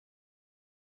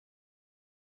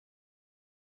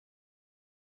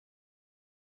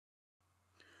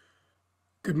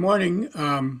Good morning.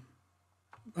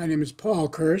 My name is Paul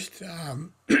Kirst.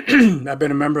 I've been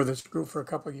a member of this group for a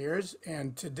couple of years,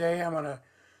 and today I'm going to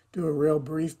do a real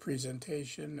brief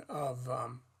presentation of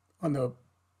on the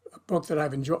book that I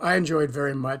enjoyed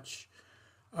very much,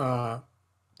 uh,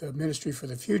 "The Ministry for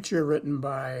the Future," written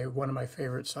by one of my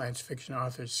favorite science fiction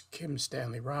authors,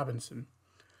 Stanley Robinson.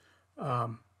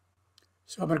 Um,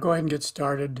 so I'm going to go ahead and get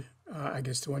started. I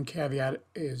guess the one caveat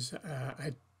is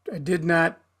I did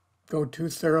not go too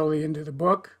thoroughly into the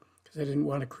book because I didn't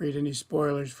want to create any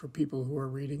spoilers for people who are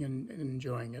reading and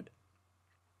enjoying it.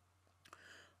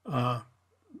 Uh,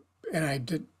 and I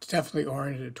did definitely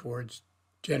oriented it towards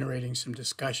generating some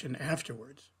discussion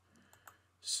afterwards.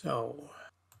 So,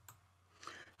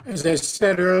 as I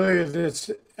said earlier, this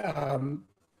is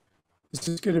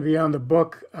going to be on the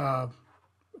book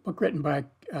written by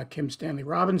Stanley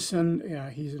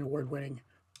Robinson. He's an award-winning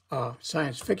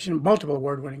multiple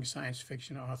award-winning science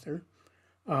fiction author.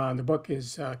 The book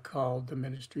is called "The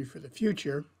Ministry for the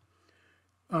Future,"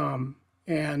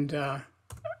 and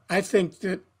I think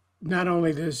that not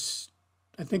only this,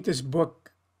 I think this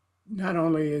book not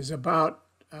only is about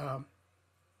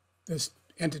this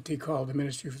entity called the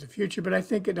Ministry for the Future, but I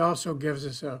think it also gives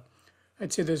us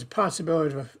I'd say there's a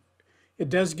possibility of, it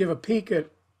does give a peek at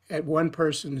one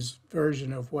person's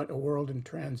version of what a world in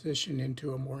transition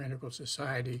into a more integral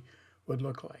society would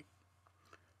look like.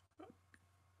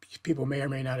 People may or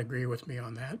may not agree with me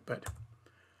on that, but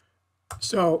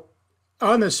so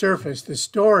on the surface, the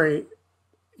story,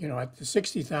 at the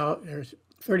 60,000 or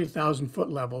 30,000 foot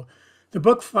level, the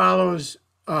book follows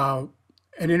an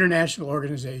international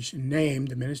organization named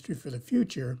the Ministry for the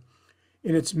Future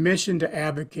in its mission to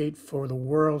advocate for the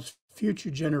world's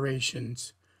future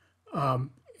generations,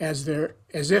 as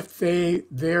if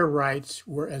their rights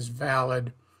were as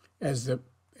valid as the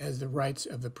rights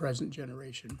of the present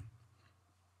generation.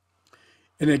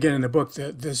 And again, in the book,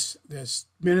 this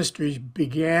ministry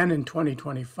began in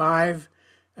 2025.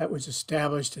 That was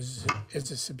established as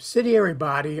a subsidiary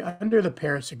body under the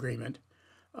Paris Agreement,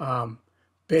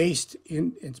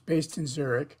 it's based in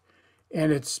Zurich,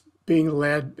 and it's being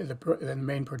led. The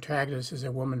main protagonist is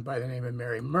a woman by the name of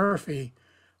Mary Murphy,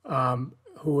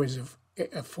 who is a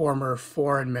former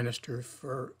foreign minister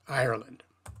for Ireland.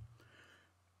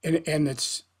 And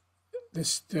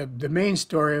the main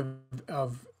story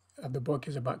of the book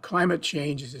is about climate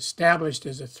change is established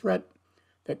as a threat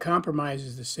that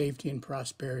compromises the safety and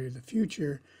prosperity of the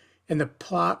future. And the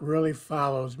plot really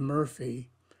follows Murphy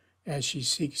as she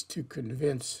seeks to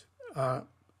convince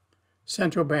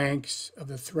central banks of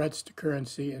the threats to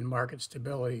currency and market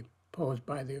stability posed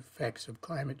by the effects of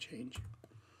climate change.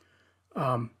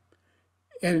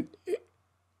 And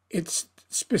it's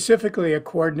specifically a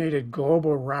coordinated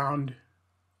global round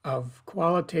of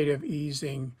qualitative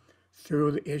easing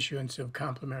through the issuance of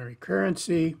complementary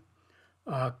currency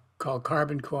called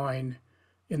carbon coin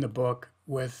in the book,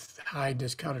 with high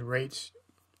discounted rates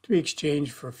to be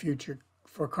exchanged for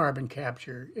carbon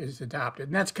capture is adopted.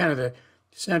 And that's kind of the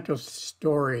central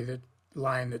story, the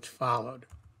line that's followed.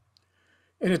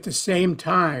 And at the same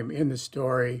time in the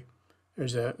story,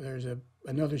 there's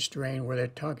another strain where they're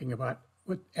talking about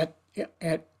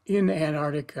in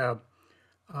Antarctica.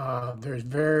 There's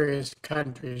various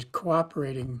countries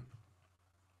cooperating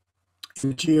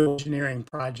in a geoengineering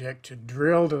project to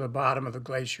drill to the bottom of the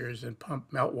glaciers and pump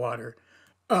meltwater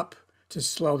up to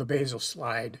slow the basal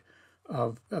slide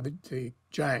of the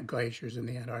giant glaciers in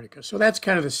the Antarctica. So that's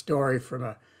kind of the story from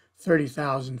a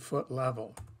 30,000 foot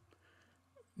level.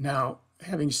 Now,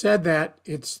 having said that,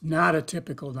 it's not a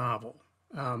typical novel.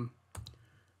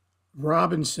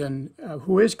 Robinson,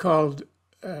 who is called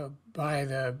by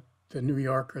the New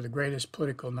Yorker the greatest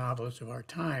political novelist of our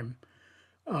time,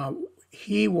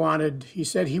 he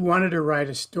said he wanted to write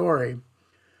a story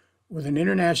with an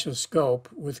international scope,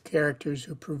 with characters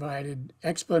who provided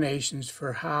explanations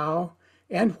for how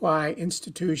and why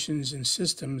institutions and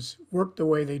systems work the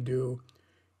way they do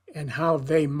and how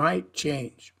they might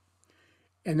change.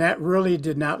 And that really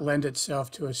did not lend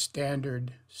itself to a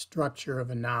standard structure of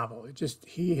a novel.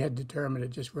 He had determined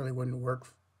it just really wouldn't work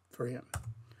for him.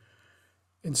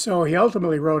 And so he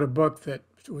ultimately wrote a book that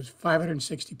was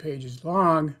 560 pages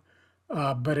long,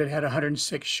 but it had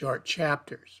 106 short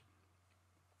chapters.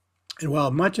 And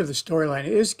while much of the storyline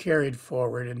is carried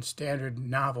forward in standard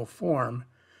novel form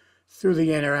through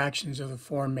the interactions of the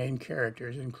four main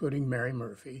characters, including Mary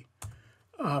Murphy,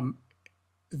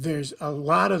 there's a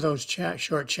lot of those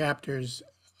short chapters.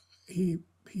 He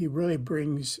really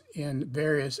brings in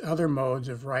various other modes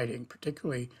of writing,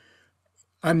 particularly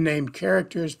unnamed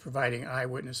characters providing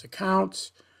eyewitness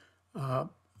accounts.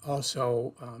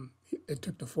 Also, it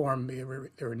took the form, there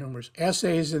were numerous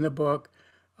essays in the book,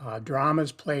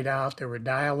 dramas played out, there were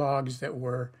dialogues that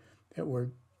were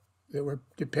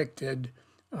depicted,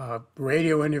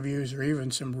 radio interviews, or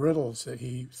even some riddles that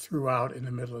he threw out in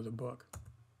the middle of the book.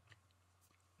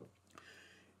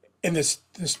 And the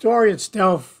story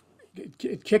itself,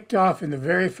 it kicked off in the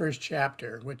very first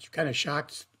chapter, which kind of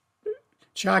shocked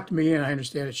me, and I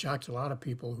understand it shocked a lot of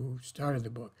people who started the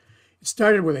book. It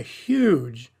started with a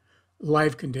huge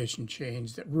life condition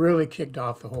change that really kicked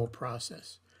off the whole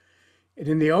process. And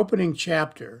in the opening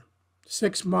chapter,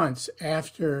 6 months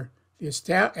after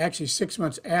actually 6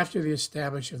 months after the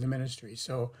establishment of the ministry,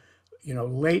 so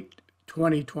late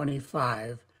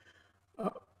 2025,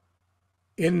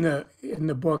 in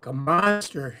the book, a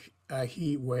monster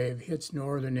heat wave hits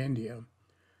northern India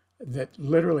that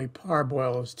literally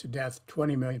parboils to death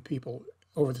 20 million people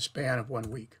over the span of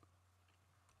 1 week.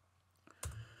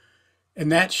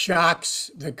 And that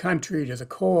shocks the country to the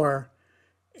core.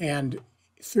 And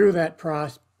through that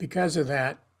process, because of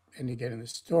that, and again in the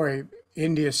story,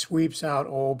 India sweeps out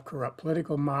old corrupt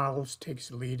political models, takes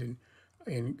the lead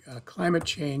in climate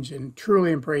change, and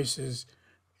truly embraces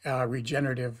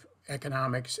regenerative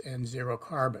economics and zero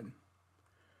carbon.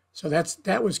 So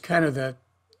that was kind of the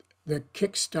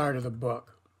kickstart of the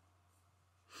book.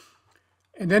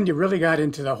 And then you really got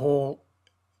into the whole,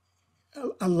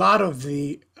 a lot of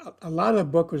the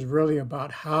book was really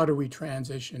about how do we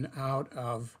transition out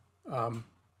of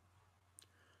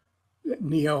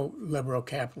neoliberal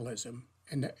capitalism,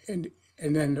 and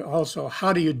then also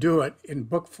how do you do it in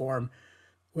book form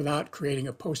without creating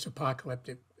a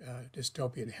post-apocalyptic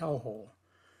dystopian hellhole.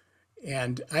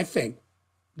 And I think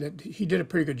that he did a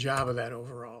pretty good job of that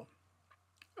overall.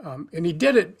 And he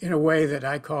did it in a way that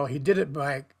he did it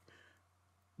by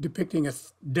depicting a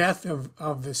death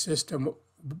of the system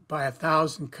by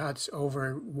 1,000 cuts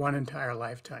over one entire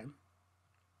lifetime.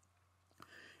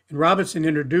 And Robinson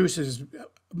introduces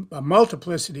a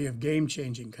multiplicity of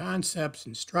game-changing concepts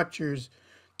and structures,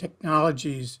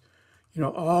 technologies,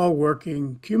 all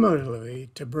working cumulatively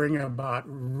to bring about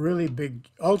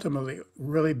ultimately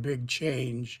really big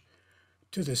change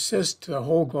to the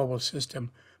whole global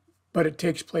system, but it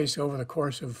takes place over the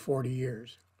course of 40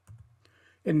 years.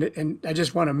 And I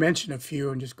just want to mention a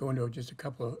few and just go into just a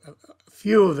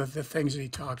few of the things that he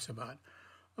talks about.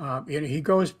 He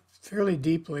goes fairly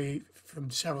deeply from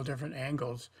several different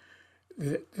angles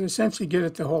that essentially get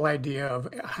at the whole idea of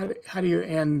how do you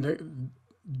end the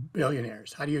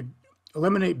billionaires? How do you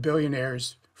eliminate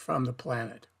billionaires from the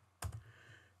planet?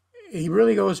 He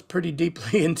really goes pretty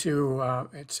deeply into,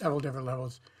 at several different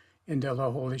levels, into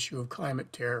the whole issue of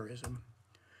climate terrorism.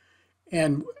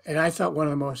 And I thought one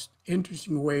of the most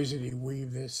interesting ways that he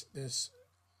weaved this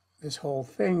whole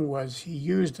thing was he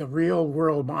used a real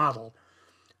world model,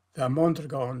 the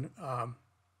Mondragon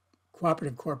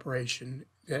Cooperative Corporation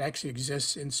that actually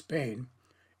exists in Spain.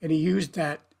 And he used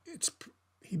that,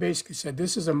 he basically said,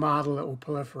 this is a model that will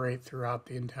proliferate throughout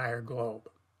the entire globe.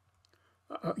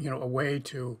 A way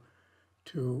to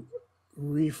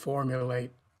reformulate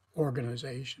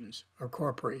organizations or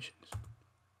corporations.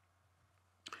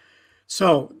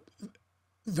 So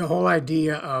the whole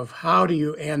idea of how do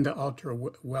you end the ultra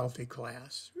wealthy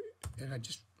class,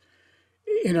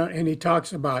 and he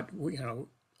talks about a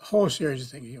whole series of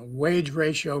things, wage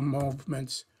ratio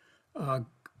movements,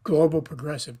 global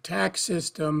progressive tax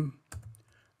system,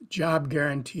 job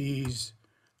guarantees.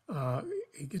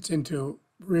 He gets into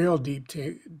real deep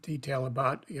detail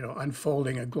about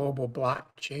unfolding a global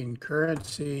blockchain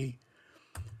currency,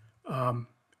 and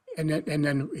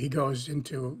then he goes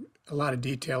into a lot of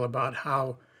detail about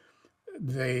how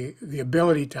the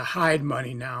ability to hide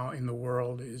money now in the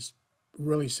world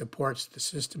really supports the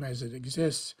system as it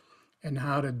exists, and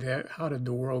how did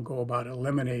the world go about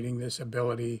eliminating this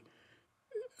ability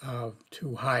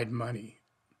to hide money.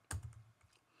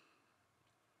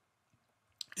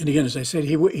 And again, as I said,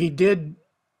 he did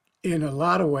in a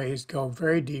lot of ways go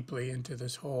very deeply into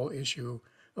this whole issue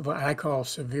of what I call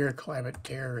severe climate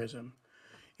terrorism.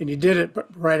 And he did it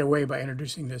right away by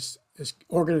introducing this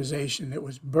organization that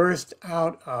was birthed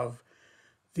out of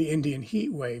the Indian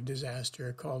heat wave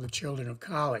disaster called the Children of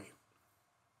Kali.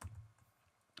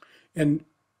 And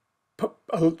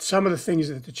some of the things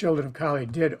that the Children of Kali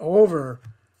did over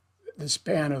the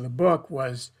span of the book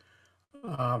was,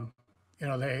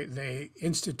 they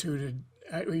instituted,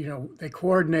 they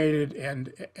coordinated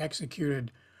and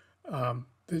executed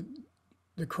the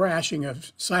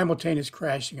simultaneous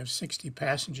crashing of 60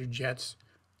 passenger jets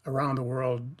around the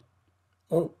world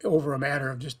over a matter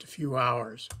of just a few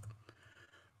hours.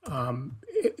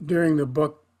 During the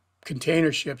book,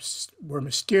 container ships were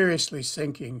mysteriously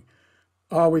sinking,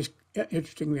 always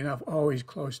interestingly enough, always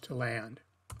close to land.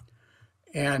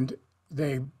 And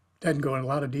they didn't go in a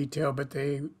lot of detail, but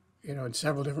they, in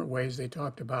several different ways, they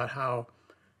talked about how,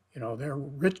 there were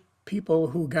rich people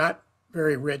who got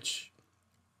very rich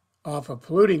off of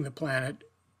polluting the planet,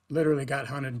 literally got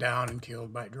hunted down and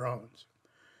killed by drones.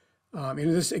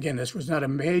 This was not a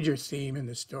major theme in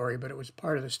the story, but it was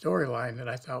part of the storyline that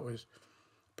I thought was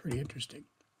pretty interesting.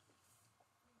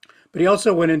 But he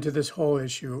also went into this whole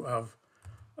issue of,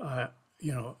 a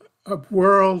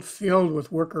world filled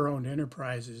with worker-owned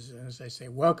enterprises. And as I say,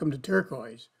 welcome to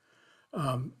turquoise.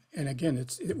 And again,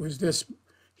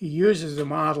 he uses the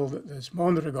model, this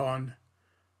Mondragon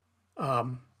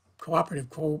cooperative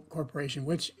corporation,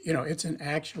 which, it's an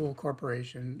actual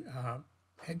corporation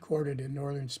headquartered in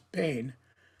northern Spain,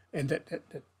 and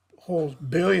that holds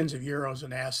billions of euros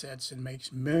in assets and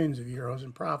makes millions of euros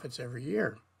in profits every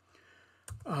year.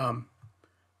 And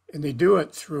they do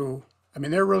it through,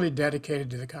 they're really dedicated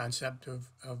to the concept of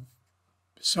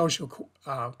social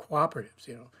cooperatives,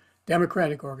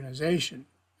 democratic organization.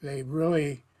 They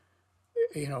really,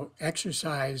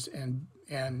 exercise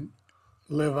and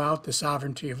live out the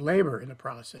sovereignty of labor in the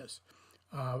process.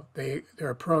 Their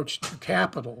approach to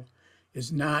capital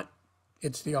is not,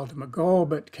 it's the ultimate goal,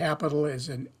 but capital has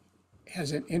an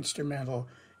instrumental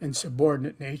and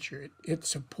subordinate nature. It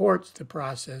supports the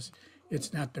process.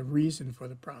 It's not the reason for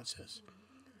the process.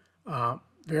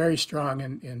 Very strong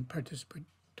in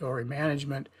participatory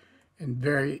management and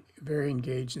very, very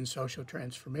engaged in social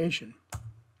transformation.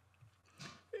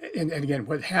 And again,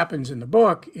 what happens in the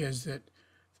book is that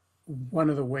one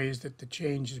of the ways that the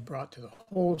change is brought to the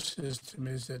whole system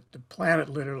is that the planet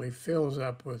literally fills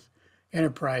up with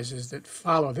enterprises that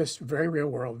follow this very real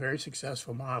world, very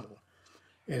successful model.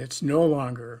 And it's no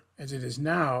longer, as it is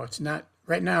now, it's not,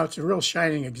 right now it's a real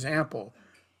shining example,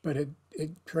 but it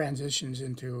transitions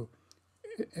into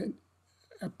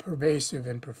a pervasive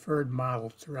and preferred model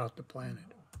throughout the planet.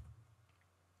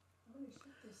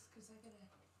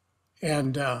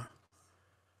 And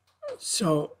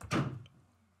so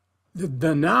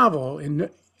the novel, in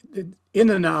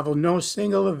the novel, no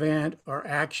single event or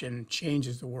action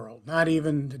changes the world, not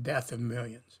even the death of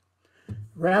millions.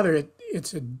 Rather, it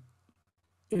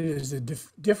is the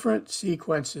different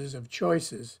sequences of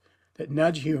choices that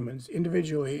nudge humans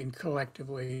individually and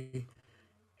collectively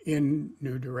in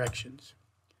new directions.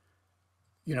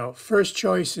 First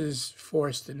choices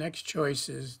force the next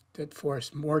choices that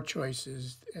force more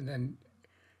choices, and then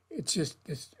it's just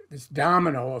this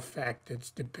domino effect that's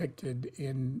depicted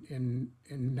in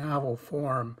novel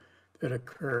form that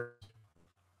occurs.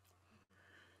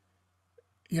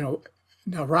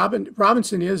 Now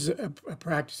Robinson is a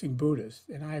practicing Buddhist,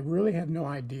 and I really have no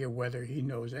idea whether he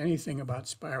knows anything about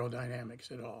spiral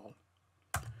dynamics at all.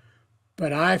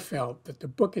 But I felt that the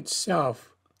book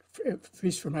itself, at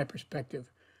least from my perspective,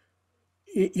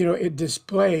 it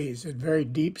displays a very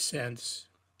deep sense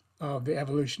of the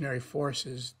evolutionary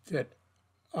forces that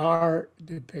are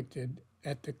depicted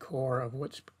at the core of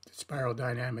what the spiral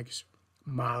dynamics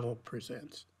model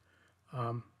presents.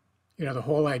 The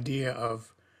whole idea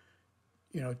of,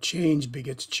 change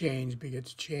begets change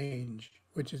begets change,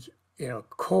 which is,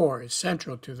 core, is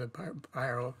central to the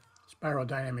spiral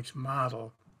dynamics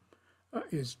model,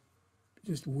 is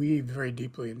just weaved very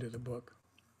deeply into the book.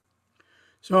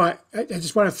 So I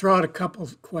just want to throw out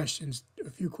a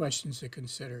few questions to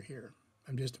consider here.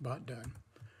 I'm just about done.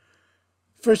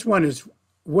 First one is,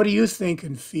 what do you think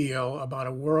and feel about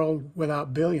a world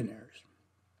without billionaires?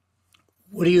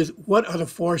 What are the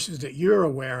forces that you're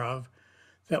aware of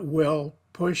that will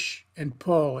push and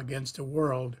pull against a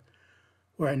world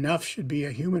where enough should be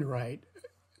a human right,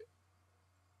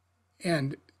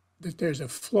 and that there's a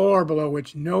floor below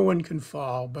which no one can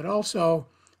fall, but also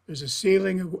there's a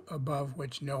ceiling above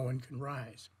which no one can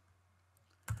rise?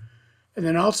 And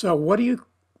then also, what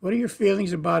are your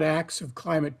feelings about acts of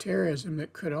climate terrorism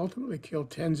that could ultimately kill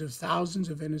tens of thousands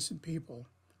of innocent people?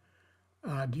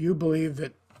 Do you believe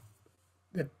that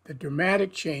the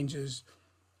dramatic changes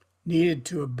needed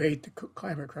to abate the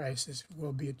climate crisis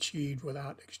will be achieved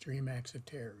without extreme acts of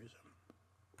terrorism?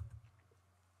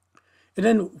 And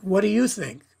then, what do you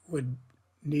think would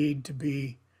need to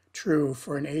be true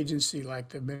for an agency like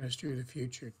the Ministry of the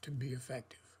Future to be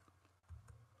effective?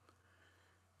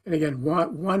 And again,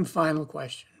 one final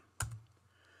question.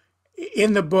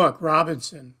 In the book,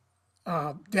 Robinson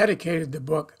dedicated the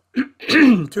book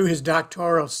to his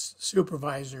doctoral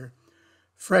supervisor,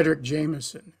 Frederick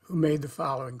Jameson, who made the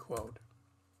following quote: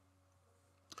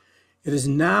 "It is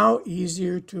now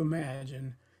easier to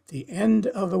imagine the end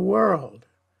of the world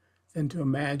than to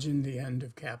imagine the end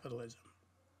of capitalism."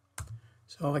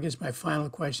 So I guess my final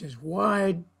question is,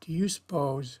 why do you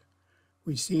suppose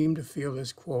we seem to feel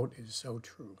this quote is so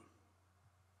true?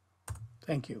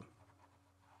 Thank you.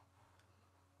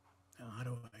 Now, how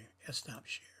do I stop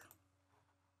share?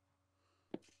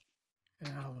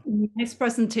 Nice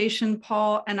presentation,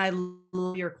 Paul, and I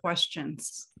love your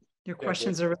questions. Your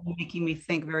questions are really making me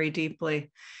think very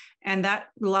deeply. And that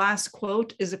last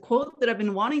quote is a quote that I've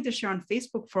been wanting to share on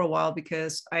Facebook for a while,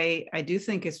 because I do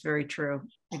think it's very true.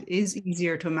 It is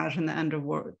easier to imagine the end of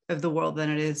the world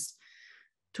than it is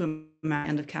to imagine the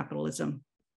end of capitalism.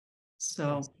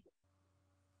 So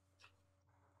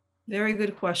very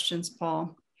good questions,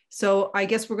 Paul. So I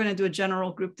guess we're going to do a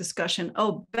general group discussion.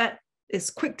 Oh, Bet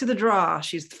is quick to the draw.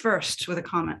 She's the first with a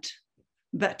comment.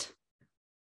 Bet.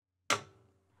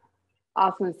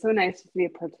 Awesome. It's so nice to be a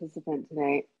participant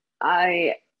today.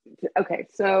 Okay,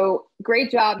 so great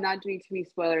job not doing too many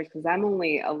spoilers, because I'm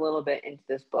only a little bit into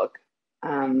this book.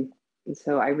 And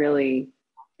so I really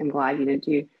am glad you didn't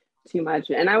do too much.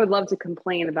 And I would love to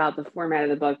complain about the format of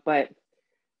the book, but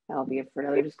that'll be for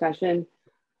another discussion.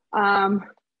 The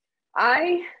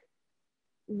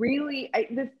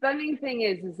funny thing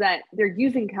is that they're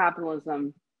using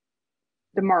capitalism,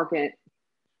 the market,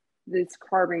 this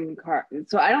carbon.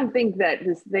 So I don't think that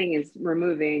this thing is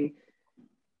removing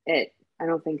it. I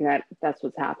don't think that that's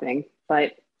what's happening.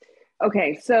 But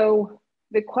okay, so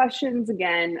the questions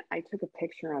again, I took a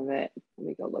picture of it. Let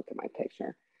me go look at my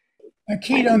picture. I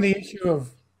keyed on the issue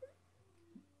of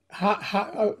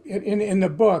how in the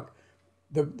book,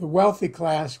 the wealthy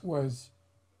class the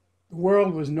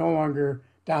world was no longer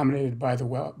dominated by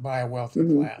a wealthy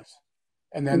class,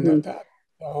 and then the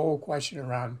whole question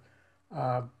around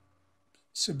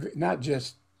not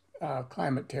just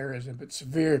climate terrorism, but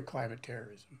severe climate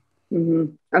terrorism.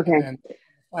 Okay. And the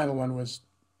final one was,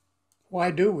 why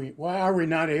are we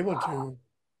not able to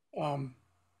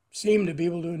seem to be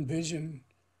able to envision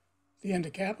the end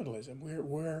of capitalism?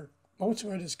 We're most of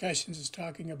our discussions is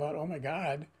talking about, oh my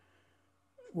God,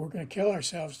 we're going to kill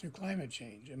ourselves through climate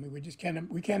change. I mean, we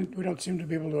don't seem to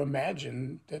be able to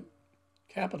imagine that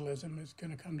capitalism is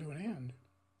going to come to an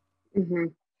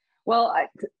end. Well,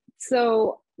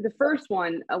 so the first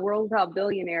one, A World Without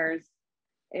Billionaires,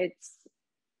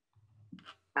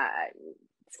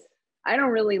 I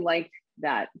don't really like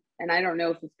that. And I don't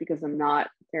know if it's because I'm not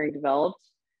very developed,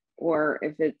 or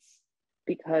if it's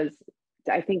because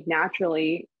I think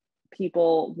naturally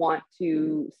people want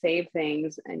to save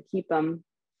things and keep them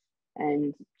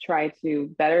and try to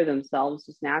better themselves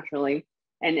just naturally.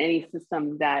 And any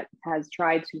system that has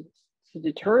tried to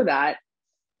deter that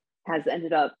has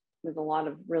ended up with a lot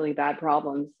of really bad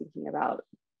problems, thinking about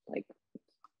like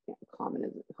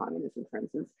communism, for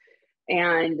instance.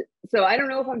 And so I don't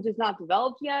know if I'm just not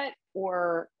developed yet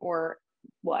or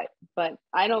what, but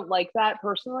I don't like that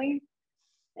personally.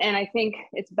 And I think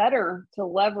it's better to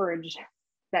leverage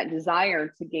that desire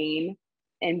to gain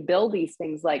and build these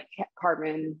things like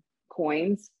carbon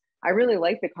coins. I really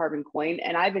like the carbon coin,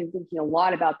 and I've been thinking a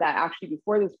lot about that actually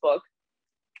before this book.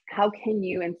 How can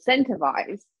you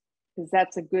incentivize? Because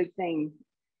that's a good thing.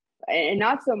 And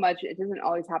not so much, it doesn't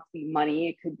always have to be money.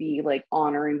 It could be like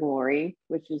honor and glory,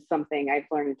 which is something I've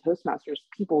learned in Toastmasters.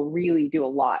 People really do a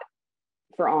lot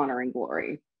for honor and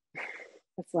glory.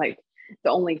 It's like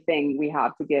the only thing we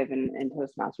have to give in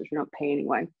Toastmasters. We don't pay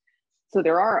anyone. So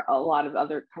there are a lot of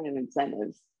other kind of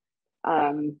incentives,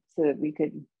 so that we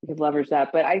could leverage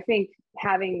that. But I think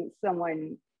having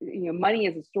someone, money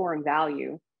is a store in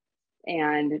value,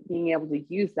 and being able to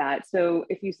use that. So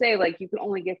if you say like you can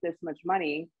only get this much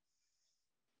money,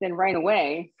 then right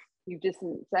away you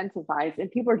disincentivize,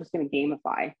 and people are just going to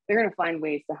gamify. They're going to find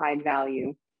ways to hide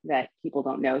value that people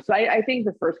don't know. So I think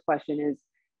the first question is,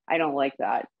 I don't like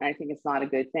that. I think it's not a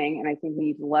good thing. And I think we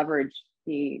need to leverage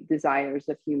the desires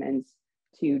of humans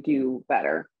to do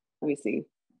better. Let me see.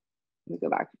 Let me go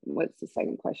back. What's the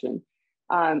second question?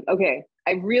 Okay.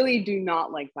 I really do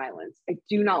not like violence. I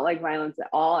do not like violence at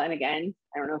all. And again,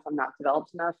 I don't know if I'm not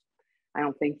developed enough. I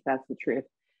don't think that's the truth.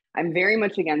 I'm very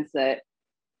much against it.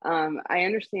 I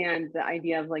understand the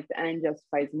idea of like the end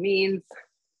justifies the means,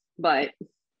 but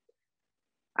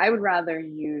I would rather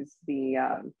use the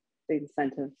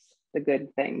incentives, the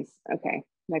good things. Okay,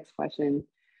 next question.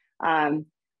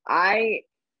 I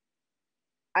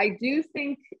do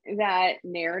think that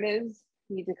narratives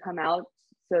need to come out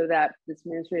so that this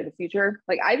ministry of the future,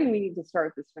 like I think we need to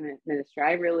start this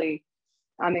ministry.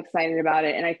 I'm excited about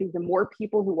it. And I think the more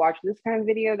people who watch this kind of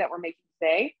video that we're making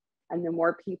today, and the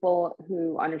more people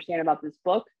who understand about this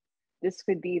book, this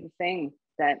could be the thing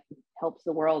that helps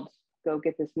the world go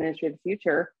get this ministry of the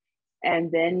future.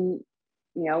 And then,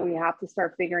 we have to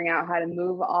start figuring out how to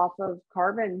move off of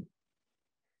carbon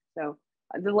So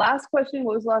the last question,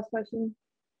 what was the last question,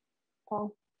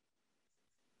 Paul?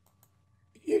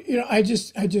 I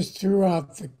just threw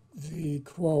out the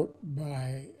quote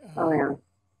by Oh yeah.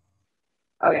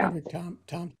 Oh yeah. Frederick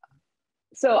Tom.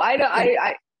 So I don't,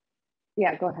 And,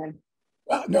 yeah, go ahead.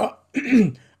 well, no,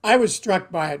 I was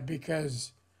struck by it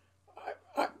because,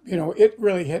 it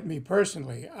really hit me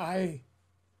personally.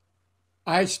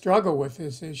 I struggle with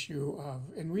this issue of,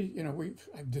 and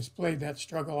I've displayed that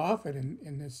struggle often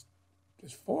in this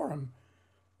forum.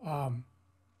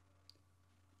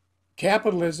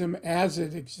 Capitalism as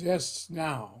it exists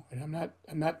now, and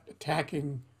I'm not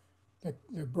attacking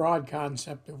the broad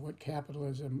concept of what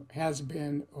capitalism has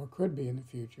been or could be in the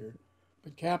future,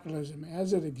 but capitalism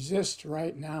as it exists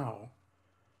right now,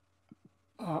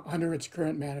 under its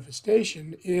current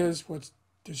manifestation, is what's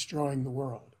destroying the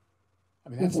world. I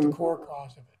mean, that's the core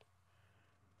cause of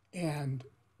it. And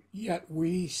yet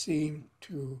we seem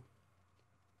to,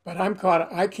 but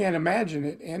I can't imagine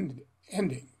it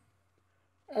ending.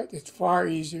 It's far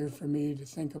easier for me to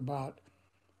think about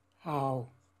how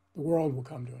the world will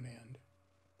come to an end,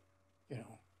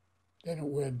 than it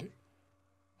would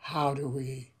how do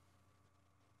we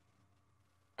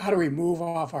move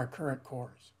off our current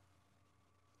course.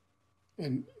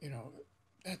 And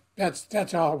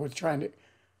that's all I was trying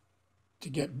to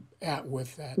get at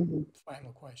with that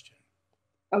final question.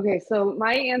 Okay, so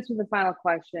my answer to the final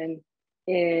question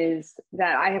is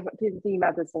that I have been thinking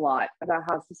about this a lot, about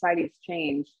how society's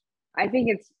changed. I think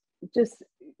it's just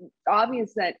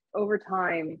obvious that over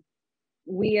time,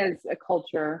 we as a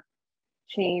culture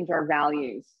change our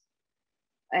values.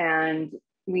 And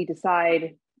we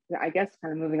decide, I guess,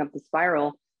 kind of moving up the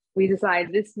spiral, we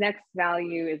decide this next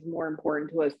value is more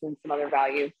important to us than some other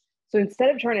value. So instead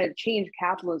of trying to change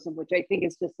capitalism, which I think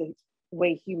is just the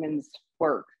way humans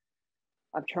work,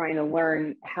 of trying to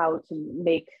learn how to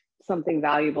make something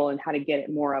valuable and how to get it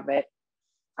more of it,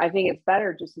 I think it's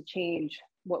better just to change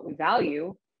what we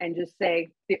value and just say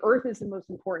the earth is the most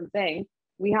important thing.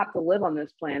 We have to live on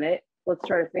this planet. Let's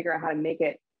try to figure out how to make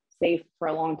it safe for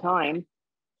a long time.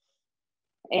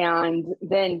 And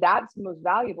then that's the most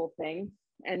valuable thing.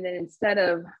 And then instead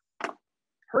of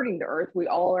hurting the earth, we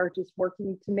all are just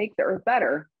working to make the earth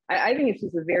better. I think it's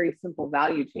just a very simple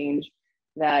value change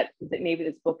that maybe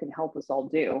this book can help us all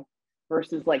do,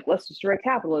 versus like, let's destroy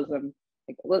capitalism.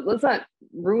 Like, let's not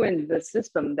ruin the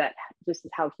system that just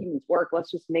is how humans work.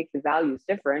 Let's just make the values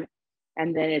different.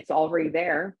 And then it's already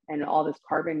there. And all this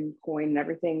carbon coin and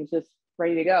everything is just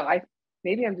ready to go.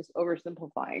 Maybe I'm just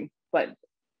oversimplifying, but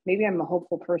maybe I'm a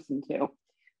hopeful person too.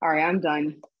 All right, I'm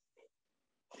done.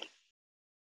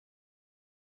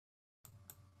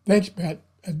 Thanks, Bet.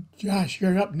 Josh,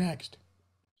 you're up next.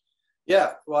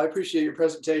 Yeah, well, I appreciate your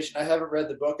presentation. I haven't read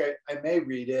the book. I may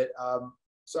read it.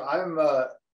 So I'm a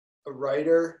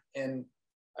writer, and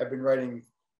I've been writing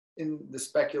in the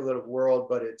speculative world,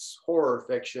 but it's horror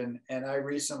fiction. And I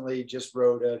recently just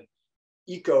wrote an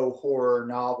eco-horror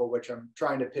novel, which I'm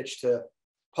trying to pitch to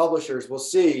publishers. We'll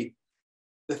see.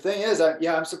 The thing is,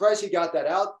 I'm surprised he got that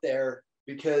out there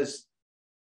because,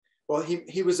 well,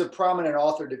 he was a prominent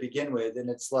author to begin with. And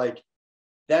it's like,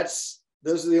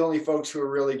 those are the only folks who are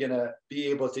really going to be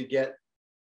able to get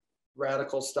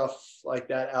radical stuff like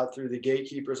that out through the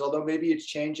gatekeepers, although maybe it's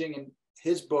changing. And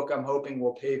his book, I'm hoping,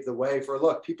 will pave the way for,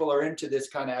 look, people are into this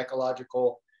kind of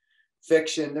ecological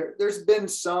fiction. There's been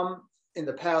some in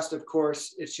the past, of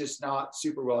course, it's just not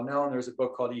super well known. There's a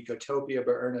book called Ecotopia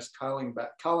by Ernest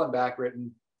Callenbach,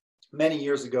 written many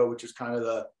years ago, which was kind of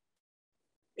an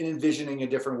envisioning a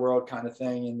different world kind of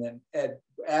thing. And then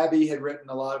Abbey had written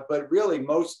a lot, but really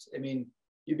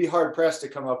you'd be hard pressed to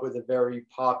come up with a very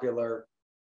popular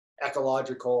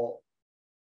ecological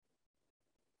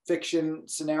fiction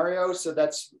scenario. So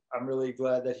I'm really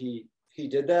glad that he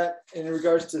did that. In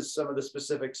regards to some of the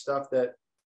specific stuff that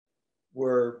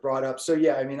were brought up. So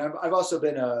yeah, I've also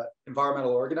been an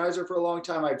environmental organizer for a long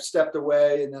time. I've stepped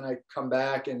away and then I come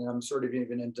back, and I'm sort of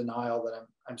even in denial that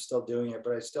I'm still doing it,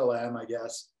 but I still am, I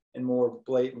guess, and more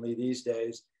blatantly these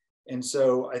days. And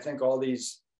so I think all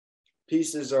these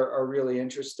pieces are really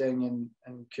interesting, and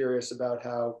I'm curious about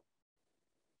how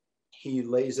he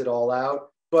lays it all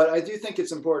out. But I do think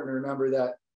it's important to remember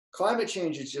that climate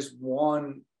change is just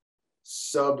one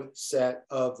subset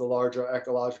of the larger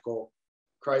ecological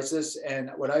crisis.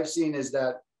 And what I've seen is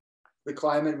that the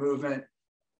climate movement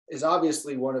is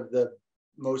obviously one of the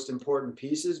most important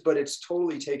pieces, but it's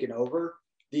totally taken over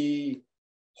the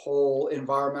whole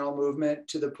environmental movement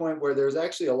to the point where there's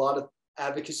actually a lot of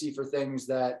advocacy for things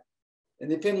that in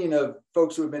the opinion of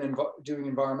folks who have been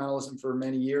doing environmentalism for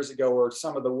many years ago, are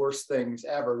some of the worst things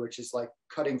ever, which is like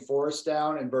cutting forests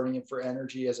down and burning it for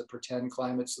energy as a pretend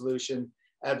climate solution,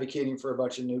 advocating for a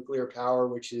bunch of nuclear power,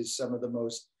 which is some of the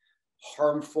most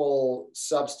harmful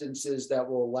substances that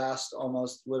will last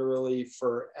almost literally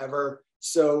forever.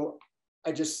 So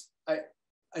I just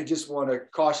want to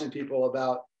caution people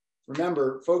about,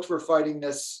 remember, folks were fighting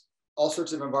this, all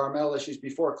sorts of environmental issues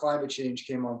before climate change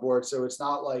came on board. So it's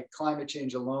not like climate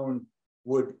change alone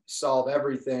would solve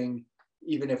everything,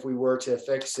 even if we were to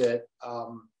fix it,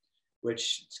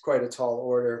 which is quite a tall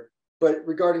order. But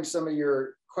regarding some of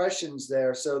your questions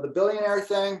there, so the billionaire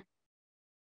thing,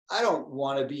 I don't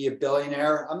want to be a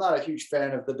billionaire. I'm not a huge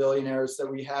fan of the billionaires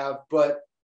that we have, but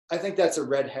I think that's a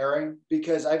red herring,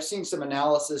 because I've seen some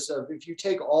analysis of, if you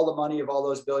take all the money of all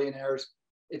those billionaires,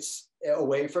 it's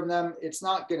away from them, it's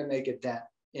not going to make a dent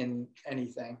in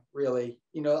anything, really.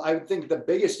 You know, I think the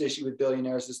biggest issue with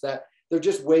billionaires is that they're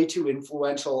just way too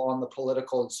influential on the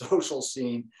political and social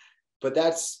scene, but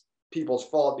that's people's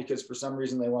fault, because for some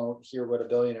reason they want to hear what a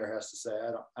billionaire has to say.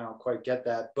 I don't quite get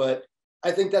that, but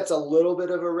I think that's a little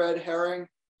bit of a red herring,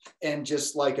 and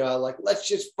just like let's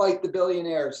just fight the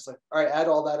billionaires. It's like, all right, add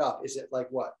all that up. Is it like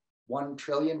what, $1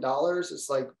 trillion? It's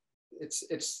like,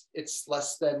 it's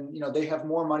less than, you know, they have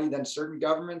more money than certain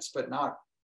governments, but not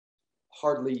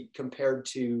hardly compared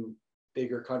to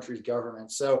bigger countries'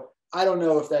 governments. So I don't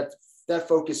know if that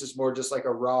focus is more just like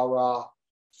a rah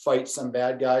fight some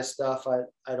bad guy stuff.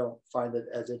 I don't find it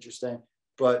as interesting.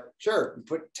 But sure,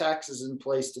 put taxes in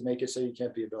place to make it so you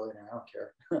can't be a billionaire. I don't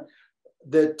care.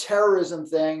 The terrorism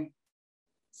thing.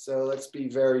 So let's be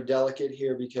very delicate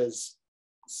here, because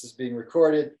this is being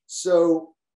recorded.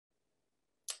 So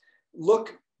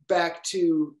look back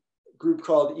to a group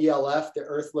called ELF, the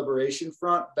Earth Liberation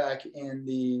Front, back in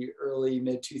the early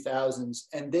mid 2000s.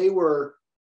 And they were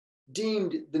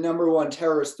deemed the #1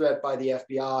 terrorist threat by the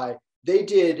FBI. They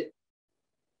did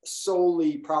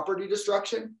solely property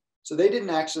destruction. So they didn't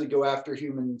actually go after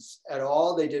humans at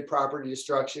all. They did property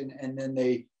destruction, and then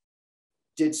they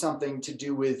did something to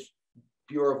do with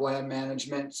Bureau of Land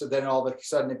Management. So then all of a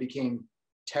sudden it became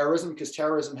terrorism, because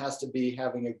terrorism has to be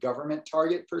having a government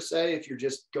target per se. If you're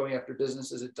just going after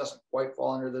businesses, it doesn't quite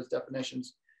fall under those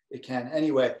definitions. It can.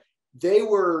 Anyway, they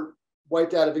were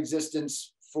wiped out of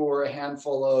existence for a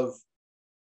handful of,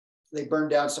 they burned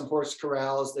down some horse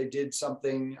corrals. They did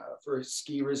something for a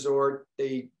ski resort.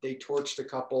 They torched a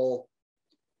couple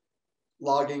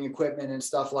logging equipment and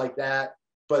stuff like that.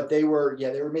 But they were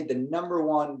made the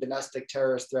 #1 domestic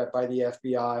terrorist threat by the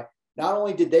FBI. Not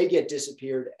only did they get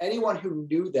disappeared, anyone who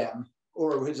knew them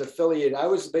or was affiliated, I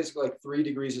was basically like 3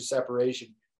 degrees of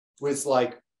separation, was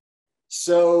like,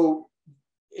 so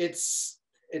it's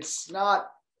not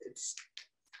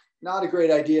a great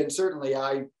idea. And certainly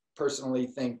I personally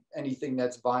think anything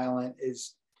that's violent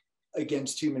is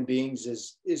against human beings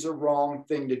is a wrong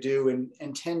thing to do,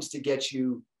 and tends to get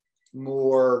you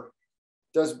more,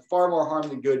 does far more harm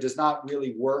than good, does not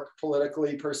really work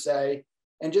politically per se.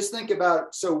 And just think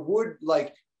about, so would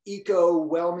like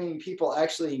well-meaning people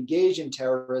actually engage in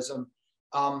terrorism?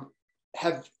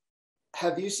 Have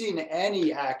you seen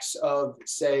any acts of,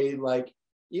 say, like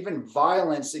even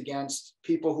violence against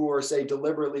people who are, say,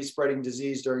 deliberately spreading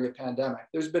disease during a pandemic?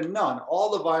 There's been none. All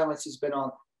the violence has been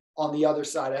on the other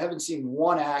side. I haven't seen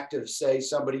one act of, say,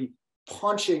 somebody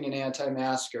punching an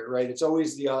anti-masker, right? It's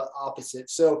always the opposite.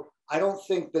 So I don't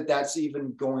think that that's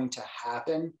even going to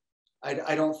happen.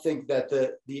 I don't think that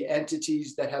the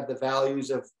entities that have the values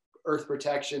of earth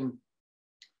protection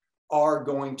are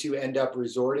going to end up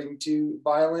resorting to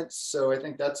violence. So I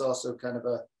think that's also kind of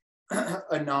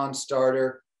a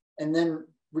non-starter. And then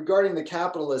regarding the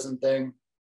capitalism thing,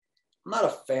 I'm not a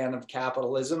fan of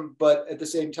capitalism, but at the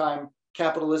same time,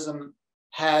 capitalism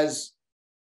has,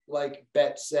 like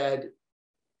Bet said,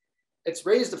 it's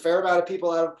raised a fair amount of people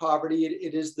out of poverty.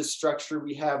 It is the structure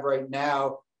we have right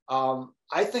now.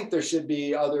 I think there should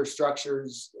be other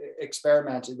structures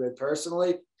experimented with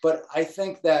personally, but I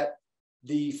think that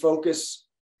the focus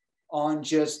on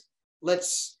just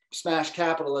let's smash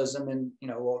capitalism and, you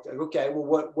know, well, okay,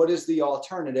 well, what is the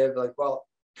alternative? Like, well,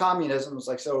 communism is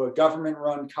like, so a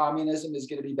government-run communism is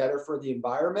going to be better for the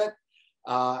environment?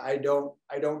 I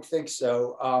don't think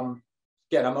so.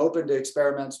 Again, I'm open to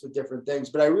experiments with different things,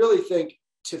 but I really think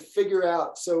to figure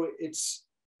out, so it's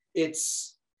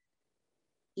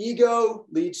ego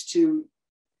leads to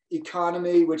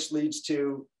economy, which leads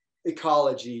to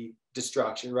ecology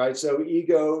destruction, right? So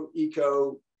ego,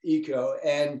 eco.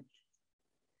 And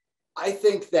I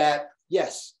think that,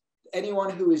 yes, anyone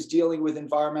who is dealing with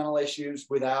environmental issues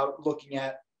without looking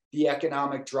at the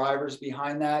economic drivers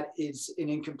behind that is an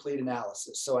incomplete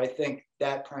analysis. So I think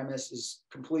that premise is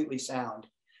completely sound.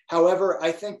 However,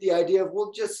 I think the idea of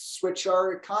we'll just switch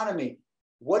our economy.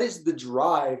 What is the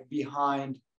drive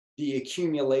behind the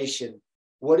accumulation?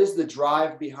 What is the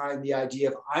drive behind the idea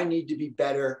of I need to be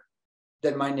better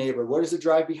than my neighbor? What is the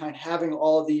drive behind having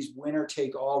all of these winner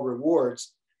take all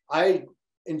rewards? I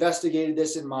investigated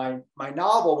this in my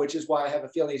novel, which is why I have a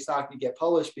feeling it's not going to get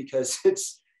published, because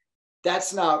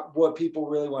that's not what people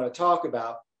really want to talk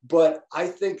about. But I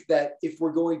think that if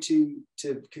we're going to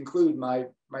conclude my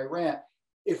rant,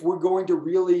 if we're going to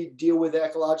really deal with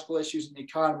ecological issues in the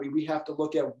economy, we have to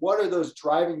look at what are those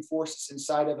driving forces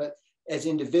inside of it as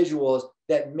individuals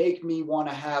that make me want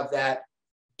to have that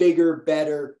bigger,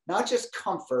 better, not just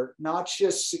comfort, not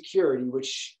just security,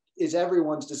 which is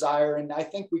everyone's desire. And I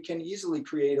think we can easily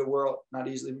create a world, not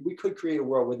easily, we could create a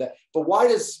world with that. But why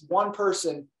does one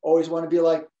person always want to be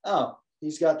like, oh,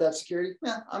 he's got that security?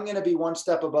 Yeah, I'm going to be one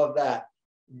step above that.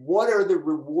 What are the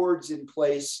rewards in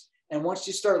place? And once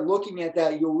you start looking at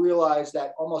that, you'll realize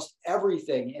that almost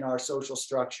everything in our social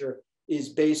structure is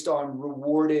based on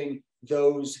rewarding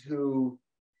those who,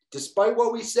 despite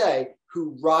what we say,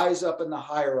 who rise up in the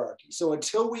hierarchy. So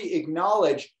until we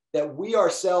acknowledge that we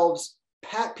ourselves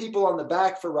pat people on the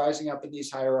back for rising up in these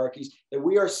hierarchies, that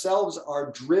we ourselves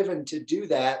are driven to do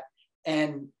that,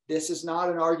 and this is not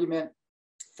an argument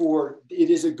for it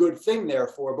is a good thing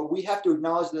therefore, but we have to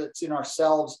acknowledge that it's in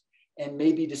ourselves, and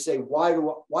maybe to say, why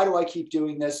do I keep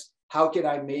doing this? How can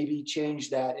I maybe change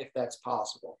that if that's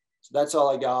possible? So that's all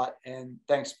I got. And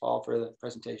thanks, Paul, for the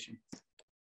presentation.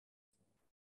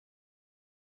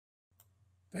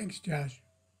 Thanks, Josh.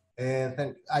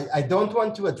 I don't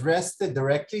want to address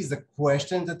directly the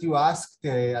question that you asked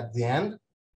at the end,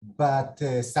 but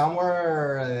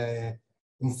somewhere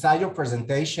inside your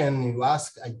presentation, you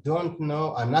asked, I don't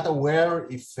know, I'm not aware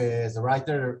if the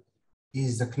writer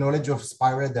is a knowledge of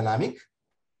spiral dynamic.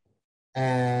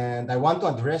 And I want to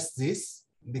address this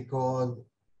because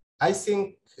I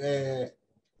think that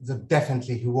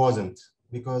definitely he wasn't,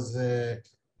 because there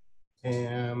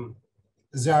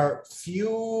are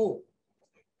few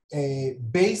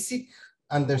basic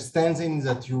understandings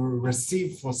that you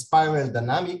receive from spiral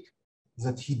dynamic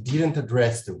that he didn't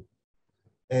address to.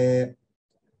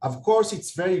 Of course,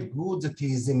 it's very good that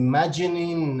he's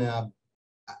imagining a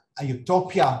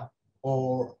utopia,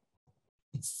 or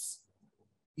it's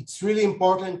really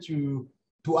important to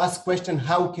ask question,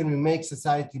 how can we make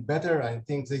society better? I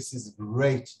think this is a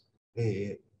great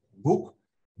book,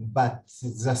 but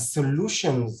the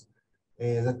solutions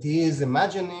that he is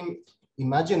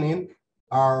imagining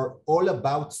are all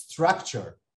about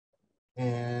structure.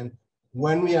 And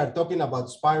when we are talking about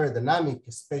spiral dynamic,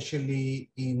 especially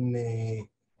in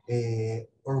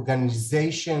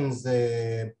organizations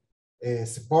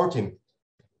supporting,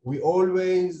 we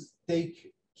always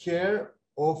take care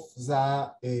of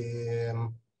the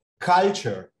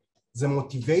culture, the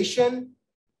motivation,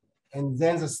 and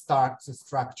then the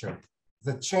structure.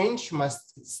 The change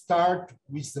must start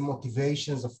with the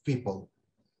motivations of people.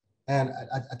 And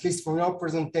at least from your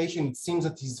presentation, it seems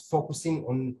that he's focusing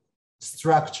on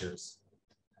structures.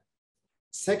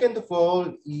 Second of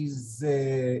all is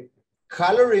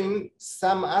coloring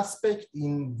some aspect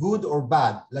in good or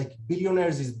bad, like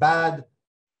billionaires is bad,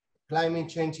 climate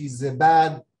change is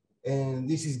bad, and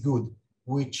this is good,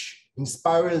 which in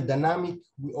spiral dynamic,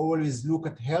 we always look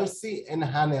at healthy and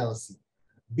unhealthy.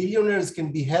 Billionaires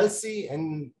can be healthy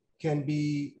and can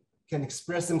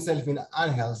express themselves in an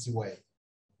unhealthy way.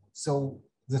 So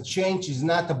the change is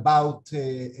not about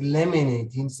eliminating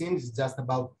things, it's just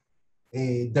about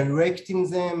directing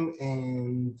them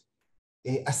and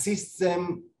assist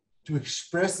them to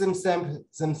express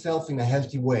themselves in a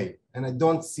healthy way. And I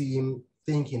don't see him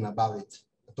thinking about it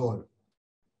at all.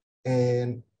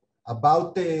 And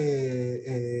about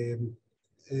the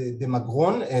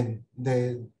Magron and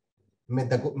the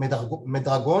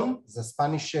Medragon, the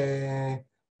Spanish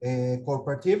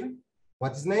cooperative,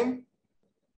 what's his name?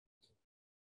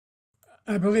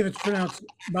 I believe it's pronounced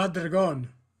Madragon.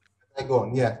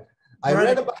 Madragon, yeah.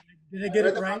 Did I get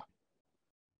it right?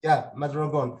 Yeah,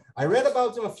 Madragon. I read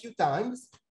about them a few times,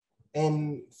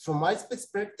 and from my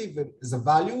perspective, the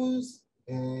values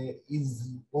is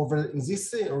over in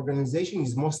this organization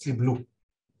is mostly blue.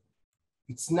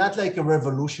 It's not like a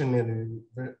revolutionary,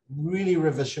 really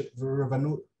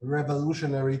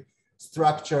revolutionary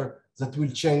structure that will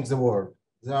change the world.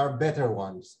 There are better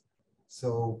ones.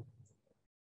 So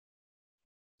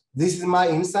this is my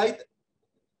insight.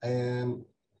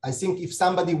 I think if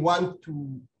somebody wants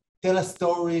to tell a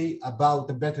story about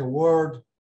a better world,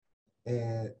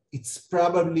 it's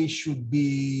probably should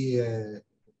be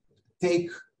take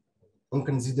on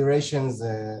considerations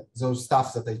those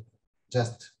stuff that I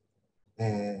just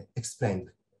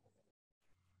explained.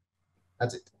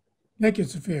 That's it. Thank you,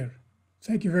 Safir.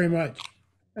 Thank you very much.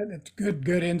 That's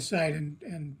good insight.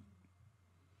 And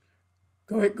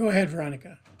go ahead,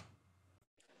 Veronica.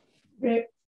 Great.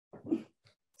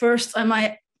 First, I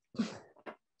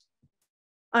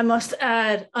must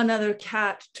add another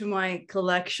cat to my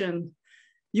collection.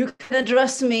 You can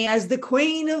address me as the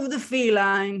queen of the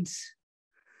felines.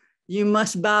 You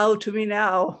must bow to me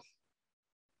now.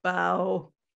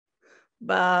 Bow,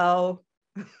 bow.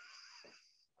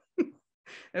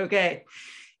 Okay.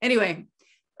 Anyway,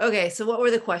 okay, so what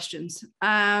were the questions?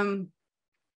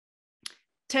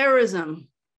 Terrorism.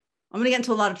 I'm going to get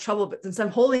into a lot of trouble, but since I'm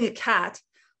holding a cat,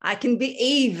 I can be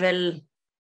evil.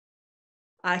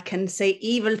 I can say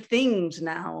evil things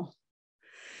now.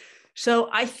 So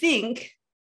I think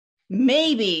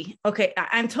maybe, okay,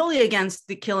 I'm totally against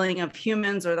the killing of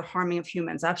humans or the harming of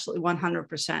humans, absolutely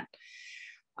 100%.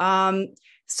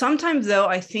 Sometimes though,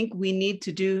 I think we need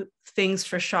to do things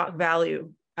for shock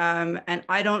value. And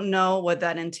I don't know what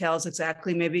that entails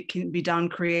exactly. Maybe it can be done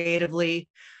creatively.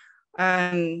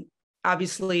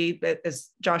 Obviously, as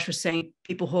Josh was saying,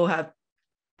 people who have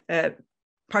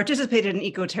participated in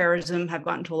eco-terrorism have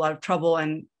gotten into a lot of trouble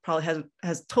and probably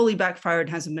has totally backfired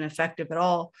and hasn't been effective at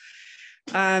all.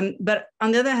 But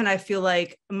on the other hand, I feel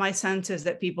like my sense is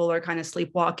that people are kind of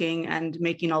sleepwalking and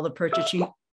making all the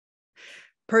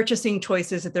purchasing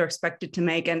choices that they're expected to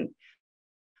make. And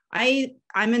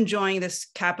I'm enjoying this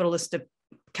capitalistic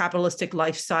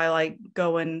lifestyle. I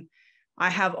go and I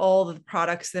have all the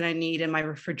products that I need in my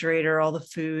refrigerator, all the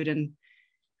food, and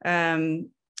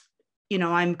you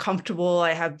know, I'm comfortable.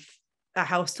 I have a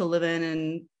house to live in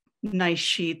and nice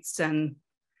sheets. And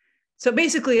so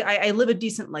basically I live a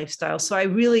decent lifestyle. So I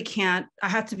really can't, I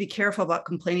have to be careful about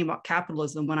complaining about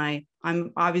capitalism when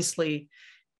I'm obviously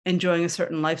enjoying a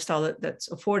certain lifestyle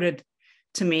that's afforded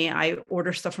to me. I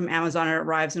order stuff from Amazon and it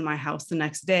arrives in my house the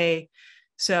next day.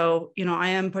 So, you know, I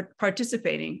am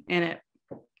participating in it.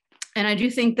 And I do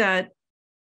think that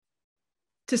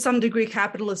to some degree,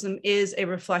 capitalism is a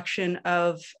reflection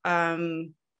of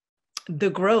the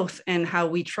growth and how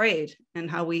we trade and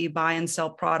how we buy and sell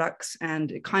products.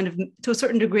 And it kind of, to a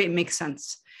certain degree, it makes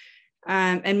sense.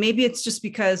 And maybe it's just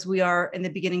because we are in the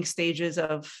beginning stages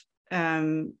of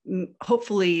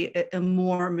hopefully a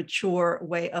more mature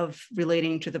way of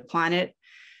relating to the planet.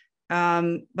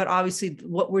 But obviously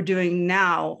what we're doing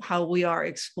now, how we are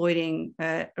exploiting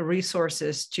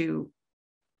resources to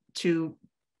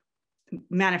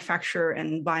manufacture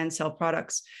and buy and sell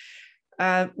products.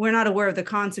 We're not aware of the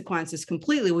consequences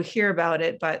completely. We hear about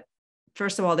it, but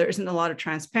first of all, there isn't a lot of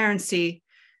transparency.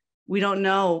 We don't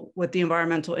know what the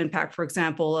environmental impact, for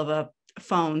example, of a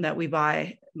phone that we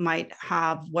buy might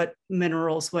have, what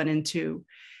minerals went into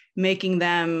making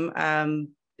them,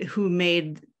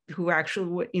 who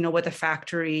actually, you know, what the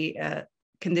factory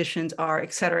conditions are,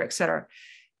 et cetera, et cetera.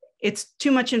 It's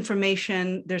too much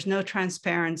information. There's no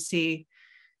transparency.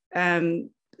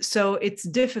 So it's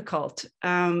difficult.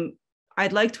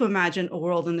 I'd like to imagine a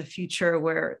world in the future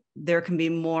where there can be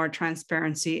more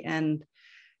transparency and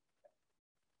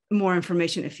more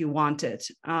information if you want it.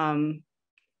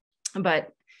 But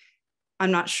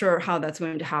I'm not sure how that's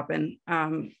going to happen.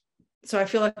 So I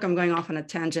feel like I'm going off on a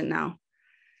tangent now.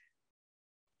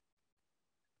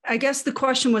 I guess the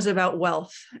question was about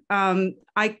wealth.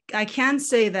 I can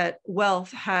say that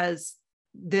wealth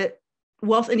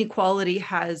inequality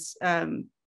has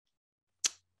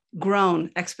grown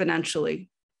exponentially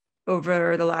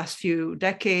over the last few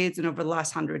decades and over the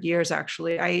last 100 years,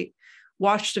 actually. I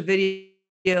watched a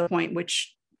video point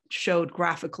which showed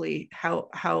graphically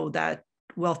how that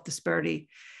wealth disparity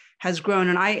has grown.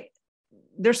 And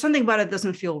there's something about it that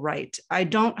doesn't feel right. I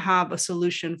don't have a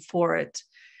solution for it.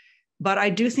 But I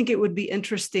do think it would be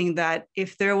interesting that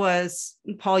if there was,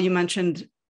 Paul, you mentioned,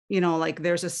 you know, like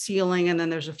there's a ceiling and then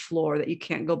there's a floor, that you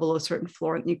can't go below a certain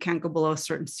floor and you can't go below a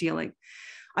certain ceiling.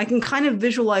 I can kind of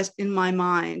visualize in my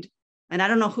mind, and I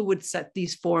don't know who would set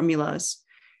these formulas,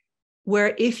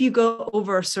 where if you go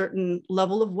over a certain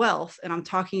level of wealth, and I'm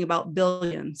talking about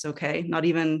billions, okay, not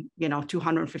even, you know,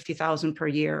 250,000 per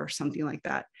year or something like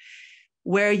that,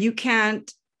 where you can't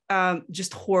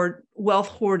just hoard. Wealth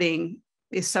hoarding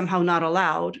is somehow not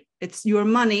allowed. It's your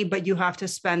money, but you have to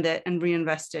spend it and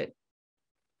reinvest it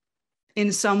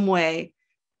in some way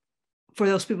for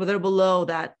those people that are below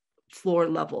that floor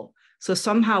level. So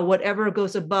somehow whatever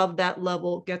goes above that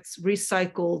level gets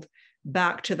recycled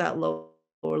back to that lower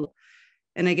level.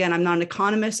 And again, I'm not an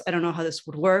economist. I don't know how this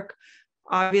would work.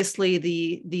 Obviously,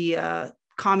 the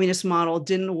communist model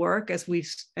didn't work as we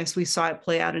saw it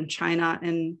play out in China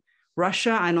and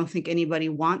Russia. I don't think anybody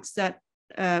wants that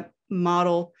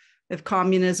model of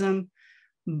communism,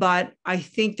 but I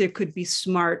think there could be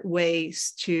smart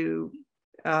ways to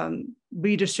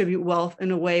redistribute wealth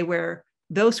in a way where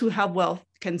those who have wealth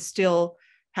can still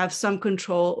have some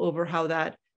control over how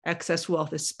that excess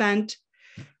wealth is spent,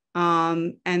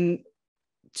 and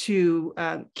to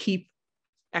keep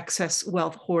excess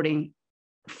wealth hoarding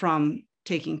from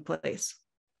taking place.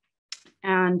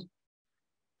 And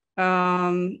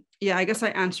yeah, I guess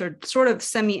I sort of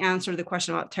semi-answered the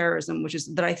question about terrorism, which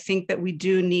is that I think that we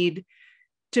do need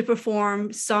to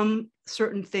perform some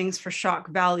certain things for shock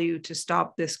value to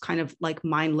stop this kind of like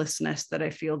mindlessness that I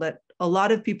feel that a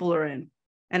lot of people are in.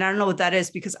 And I don't know what that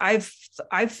is, because I've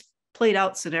played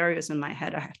out scenarios in my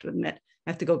head, I have to admit. I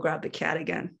have to go grab the cat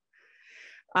again.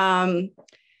 And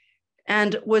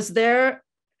was there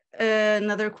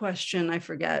another question? I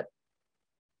forget.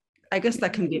 I guess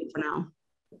that can be it for now.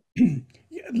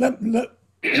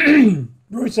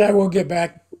 Bruce, I will get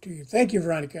back to you. Thank you,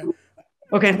 Veronica.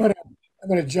 Okay. I'm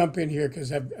going to jump in here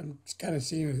because I'm kind of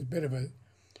seeing a bit of a,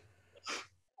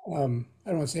 I don't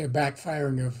want to say a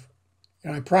backfiring of,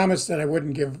 I promised that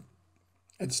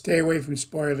I'd stay away from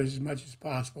spoilers as much as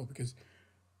possible, because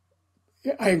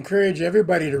I encourage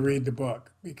everybody to read the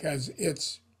book, because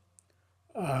it's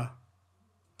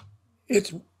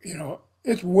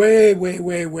way, way,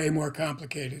 way, way more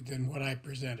complicated than what I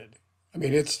presented. I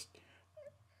mean, it's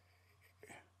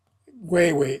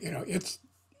way, it's.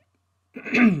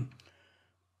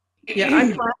 Yeah,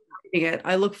 I'm reading it.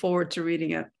 I look forward to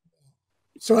reading it.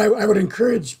 So I would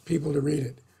encourage people to read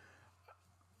it.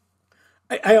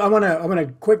 I want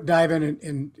to quick dive in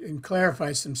and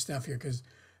clarify some stuff here, because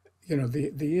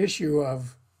the issue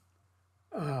of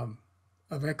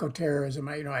eco-terrorism.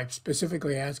 I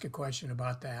specifically asked a question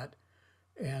about that,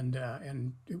 and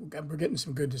we're getting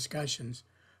some good discussions.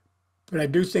 But I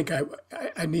do think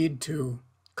I need to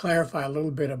clarify a little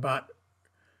bit about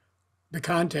the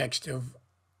context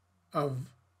of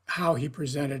how he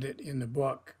presented it in the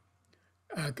book.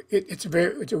 He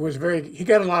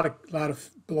got a lot of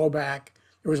blowback.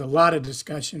 There was a lot of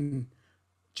discussion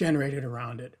generated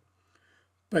around it.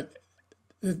 But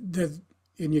and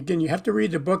again, you have to read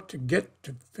the book to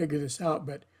figure this out.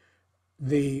 But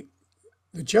the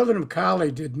children of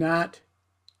Kali they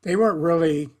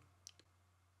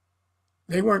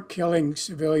weren't killing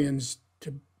civilians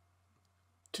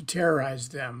to terrorize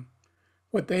them.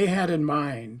 What they had in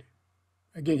mind,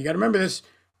 again, you got to remember this,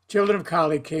 children of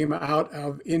Kali came out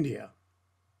of India.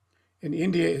 And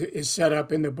India is set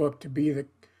up in the book to be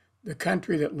the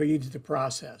country that leads the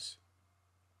process.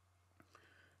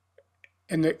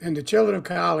 And the children of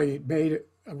Kali made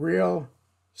a real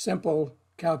simple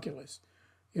calculus.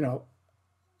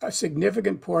 A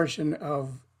significant portion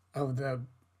of the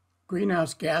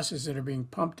greenhouse gases that are being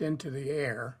pumped into the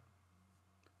air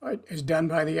is done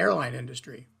by the airline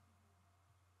industry.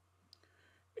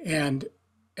 And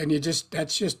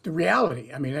that's just the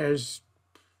reality. I mean, that's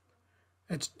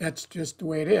just the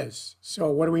way it is.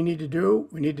 So what do we need to do?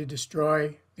 We need to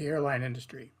destroy the airline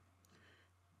industry.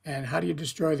 And how do you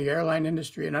destroy the airline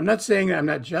industry? And I'm not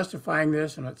justifying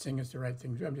this. I'm not saying it's the right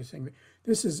thing to do. I'm just saying that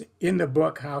this is in the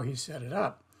book how he set it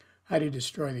up. How do you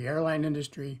destroy the airline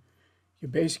industry? You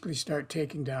basically start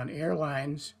taking down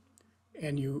airlines,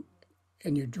 and you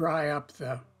dry up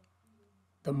the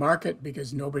market,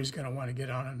 because nobody's going to want to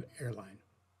get on an airline.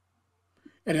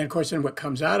 And then, of course, what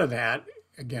comes out of that,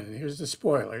 again, and here's the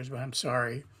spoilers, but I'm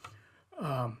sorry.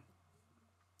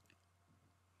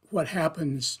 What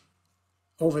happens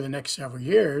over the next several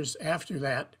years after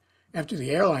the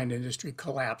airline industry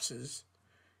collapses,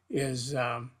 is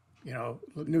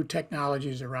new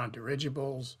technologies around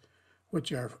dirigibles,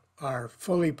 which are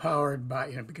fully powered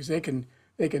by, because they can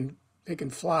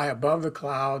fly above the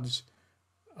clouds,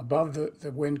 above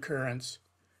the wind currents,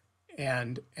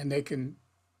 and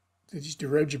these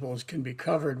dirigibles can be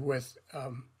covered with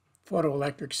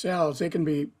photoelectric cells. They can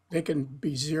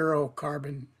be zero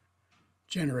carbon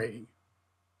generating,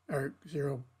 or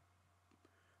zero,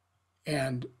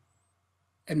 and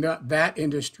that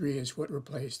industry is what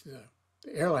replaced the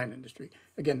airline industry.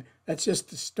 Again, that's just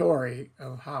the story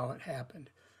of how it happened.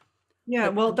 Yeah,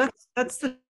 well, that's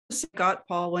the got,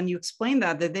 Paul, when you explained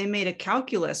that they made a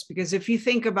calculus, because if you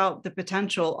think about the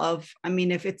potential of,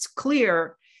 if it's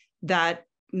clear that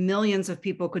millions of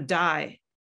people could die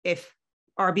if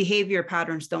our behavior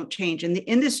patterns don't change, and the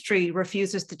industry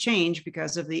refuses to change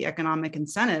because of the economic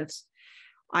incentives,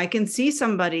 I can see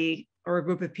somebody or a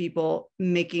group of people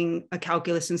making a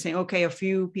calculus and saying, okay, a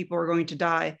few people are going to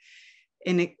die.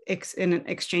 in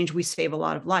exchange, we save a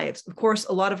lot of lives. Of course,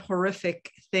 a lot of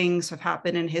horrific things have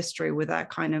happened in history with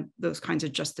those kinds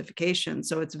of justifications.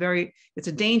 So it's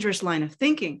a dangerous line of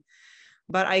thinking,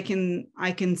 but I can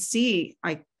see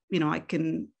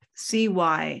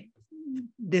why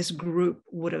this group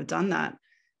would have done that.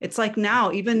 It's like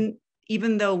now, even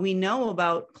though we know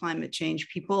about climate change,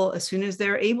 people, as soon as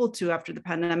they're able to after the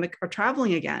pandemic, are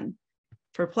traveling again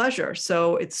for pleasure.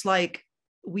 So it's like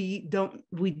we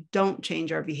don't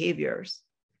change our behaviors.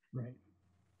 Right.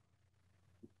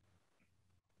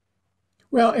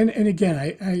 Well, and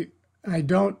again, I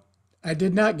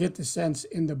did not get the sense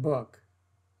in the book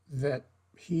that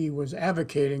he was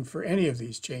advocating for any of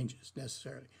these changes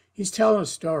necessarily. He's telling a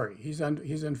story. He's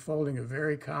unfolding a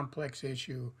very complex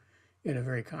issue in a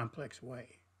very complex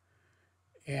way.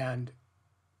 And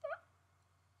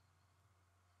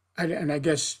I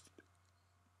guess,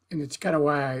 and it's kind of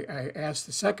why I asked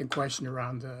the second question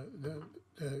around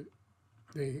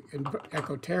the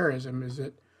eco-terrorism, is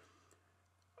that,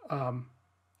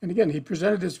 and again, he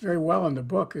presented this very well in the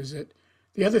book, is that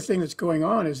the other thing that's going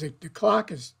on is that the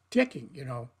clock is ticking, you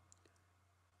know.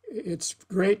 It's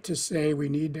great to say we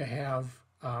need to have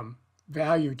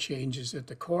value changes at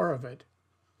the core of it.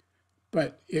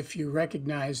 But if you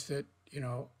recognize that, you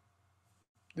know,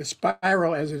 the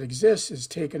spiral as it exists has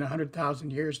taken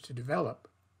 100,000 years to develop.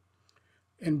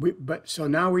 So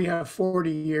now we have 40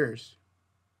 years.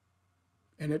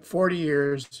 And at 40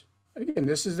 years, again,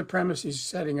 this is the premise he's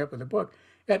setting up with the book.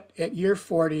 At year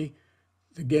 40,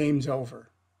 the game's over.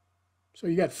 So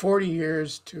you got 40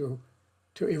 years to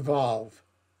evolve.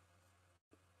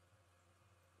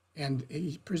 And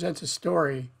he presents a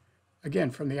story, again,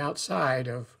 from the outside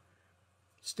of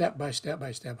step by step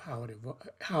by step how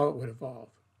it would evolve.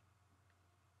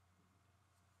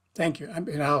 Thank you.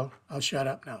 And I'll shut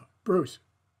up now. Bruce.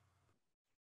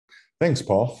 Thanks,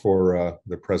 Paul, for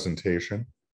the presentation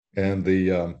and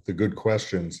the good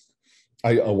questions.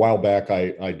 A while back,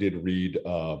 I did read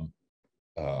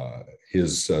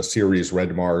his series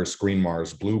Red Mars, Green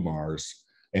Mars, Blue Mars,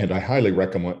 and I highly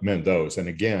recommend those. And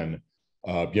again,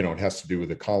 you know, it has to do with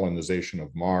the colonization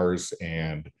of Mars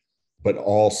but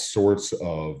all sorts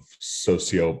of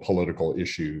socio-political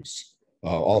issues,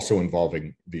 also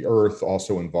involving the Earth,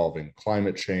 also involving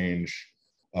climate change.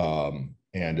 And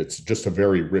it's just a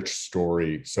very rich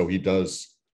story. So he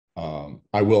does, I'm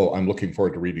looking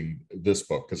forward to reading this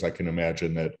book, because I can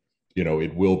imagine that, you know,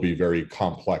 it will be very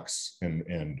complex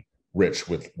and rich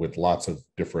with lots of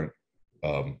different,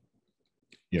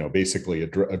 you know, basically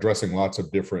addressing lots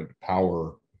of different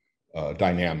power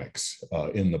dynamics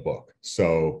in the book.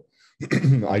 So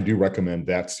I do recommend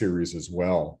that series as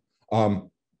well. And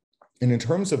in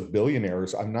terms of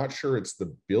billionaires, I'm not sure it's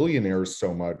the billionaires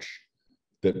so much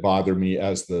that bother me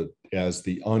as the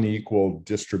unequal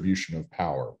distribution of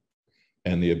power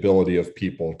and the ability of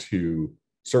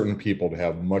certain people to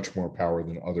have much more power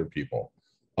than other people.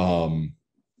 You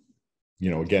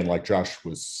know, again, like Josh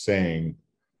was saying,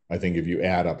 I think if you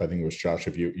add up, I think it was Josh,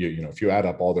 if you add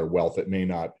up all their wealth, it may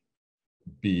not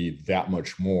be that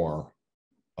much more.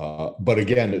 But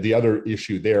again, the other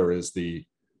issue there is the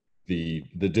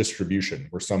distribution,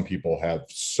 where some people have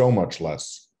so much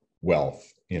less wealth.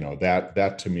 You know,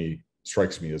 that to me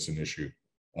strikes me as an issue.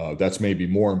 That's maybe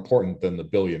more important than the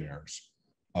billionaires,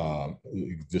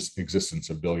 this existence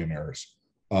of billionaires.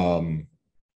 And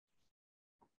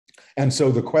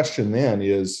so the question then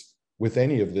is, with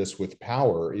any of this, with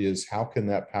power, is how can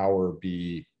that power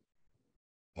be,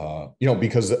 you know,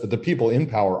 because the people in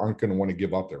power aren't going to want to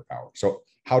give up their power. So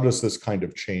how does this kind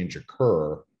of change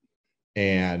occur?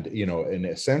 And, you know, and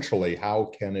essentially,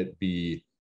 how can it be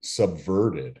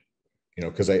subverted? You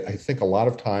know, because I think a lot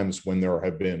of times when there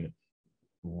have been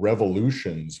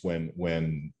revolutions,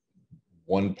 when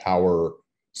one power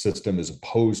system is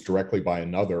opposed directly by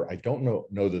another, I don't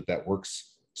know that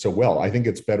works so well. I think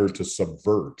it's better to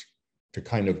subvert, to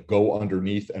kind of go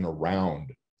underneath and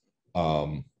around.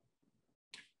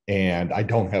 And I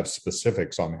don't have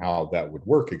specifics on how that would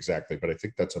work exactly, but I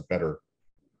think that's a better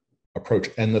approach.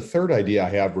 And the third idea I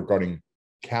have regarding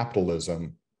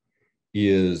capitalism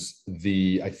is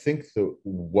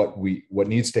what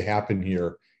needs to happen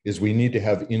here is we need to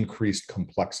have increased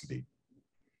complexity.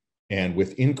 And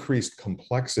with increased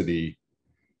complexity,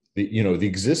 the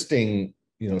existing,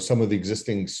 some of the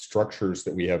existing structures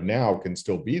that we have now can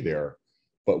still be there,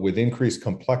 but with increased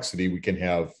complexity, we can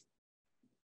have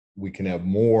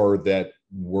more that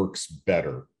works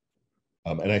better.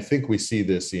 And I think we see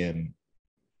this in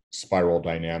spiral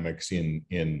dynamics,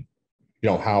 in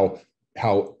how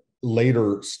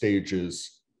later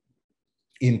stages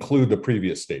include the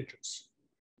previous stages,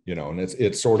 and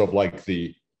it's sort of like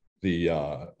the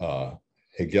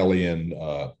Hegelian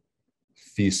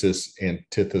thesis,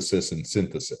 antithesis, and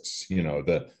synthesis. You know,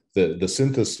 the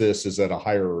synthesis is at a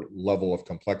higher level of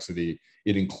complexity.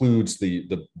 It includes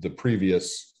the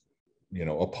previous, you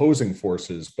know, opposing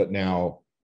forces, but now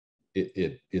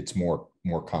it's more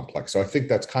complex. So I think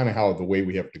that's kind of how the way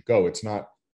we have to go. It's not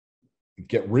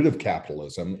get rid of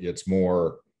capitalism. It's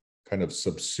more kind of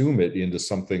subsume it into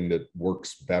something that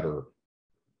works better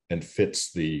and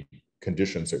fits the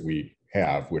conditions that we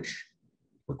have, which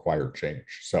require change.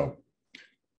 So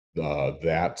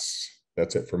that's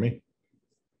it for me.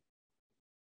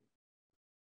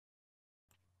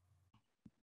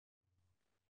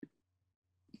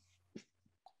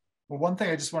 Well, one thing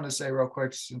I just want to say real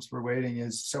quick, since we're waiting,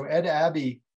 is so Ed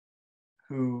Abbey,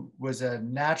 who was a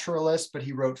naturalist, but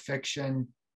he wrote fiction.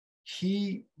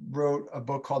 He wrote a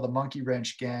book called The Monkey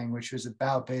Wrench Gang, which was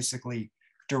about basically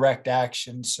direct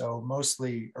action. So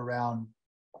mostly around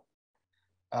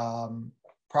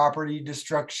property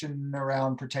destruction,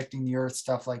 around protecting the earth,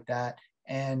 stuff like that.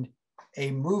 And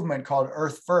a movement called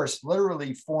Earth First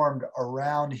literally formed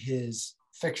around his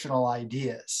fictional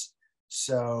ideas.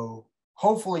 So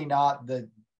hopefully not the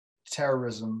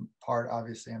terrorism part,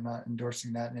 obviously, I'm not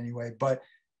endorsing that in any way, but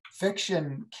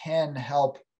fiction can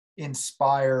help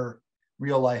inspire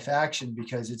real life action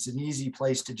because it's an easy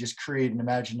place to just create an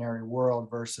imaginary world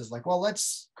versus like, well,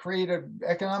 let's create an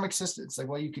economic system. It's like,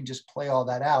 well, you can just play all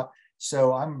that out.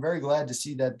 So I'm very glad to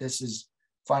see that this is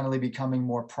finally becoming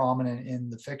more prominent in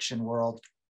the fiction world.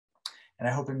 And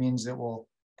I hope it means that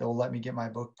they'll let me get my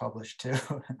book published too.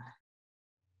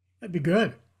 That'd be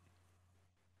good.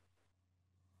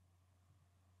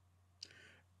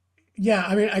 Yeah,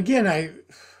 I mean, again,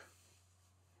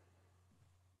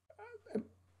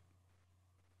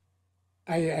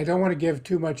 I don't want to give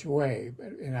too much away,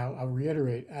 and I'll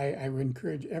reiterate, I would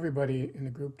encourage everybody in the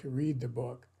group to read the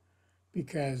book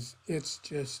because it's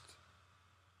just,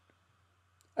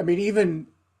 I mean, even,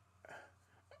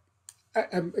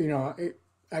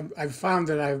 I've found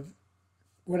that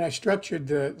when I structured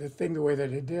the thing the way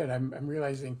that it did, I'm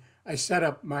realizing I set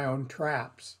up my own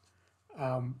traps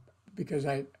because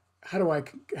how do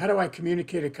I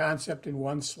communicate a concept in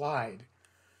one slide?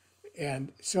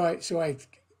 And so I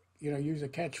use a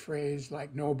catchphrase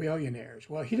like "no billionaires."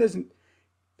 Well, the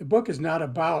book is not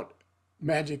about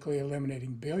magically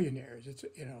eliminating billionaires.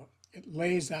 It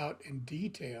lays out in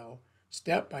detail,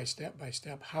 step by step by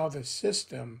step, how the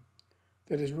system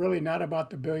that is really not about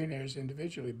the billionaires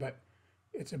individually, but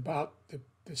it's about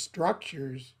the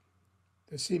structures,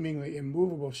 the seemingly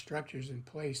immovable structures in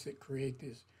place that create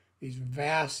these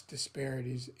vast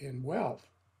disparities in wealth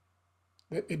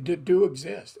that do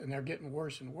exist, and they're getting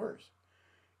worse and worse.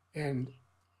 And,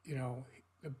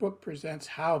 the book presents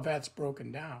how that's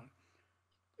broken down.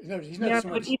 He's not so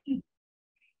but much,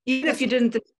 even if you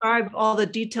didn't describe all the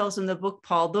details in the book,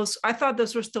 Paul, I thought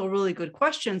those were still really good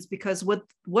questions because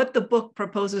what the book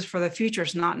proposes for the future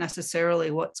is not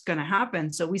necessarily what's going to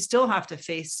happen. So we still have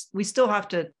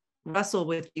to wrestle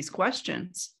with these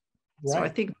questions. right. So I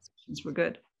think those questions were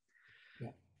good. Yeah.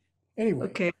 Anyway,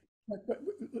 Okay.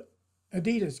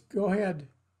 Adidas, go ahead.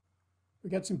 We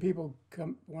got some people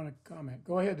want to comment.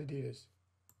 Go ahead, Adidas.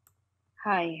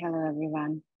 Hi, hello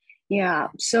everyone. Yeah,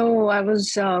 so I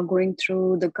was going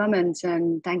through the comments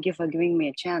and thank you for giving me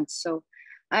a chance. So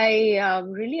I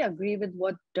really agree with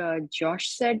what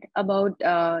Josh said about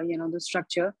the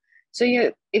structure. So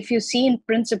if you see in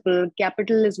principle,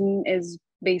 capitalism is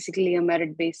basically a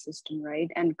merit-based system, right?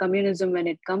 And communism, when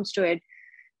it comes to it,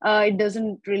 it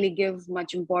doesn't really give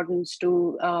much importance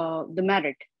to the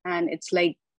merit, and it's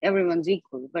like everyone's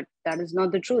equal, but that is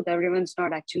not the truth. Everyone's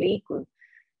not actually equal.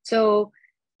 So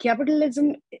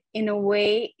capitalism in a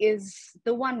way is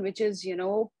the one which is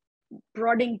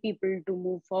prodding people to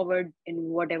move forward in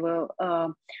whatever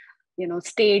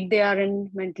state they are in,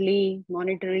 mentally,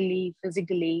 monetarily,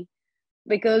 physically,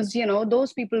 because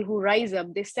those people who rise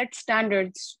up, they set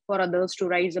standards for others to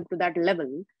rise up to that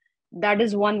level. That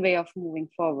is one way of moving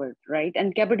forward, right?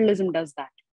 And capitalism does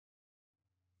that.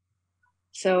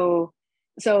 So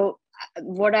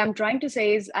what I'm trying to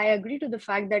say is I agree to the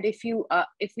fact that if you're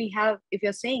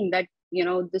saying that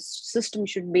this system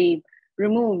should be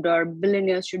removed or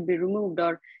billionaires should be removed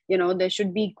or there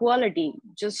should be equality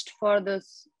just for the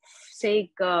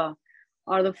sake or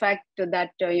the fact that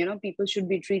people should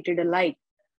be treated alike,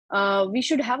 we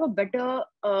should have a better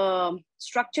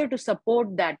structure to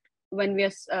support that. When we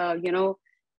are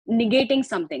negating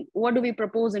something, what do we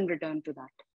propose in return to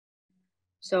that?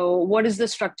 So what is the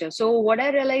structure? So what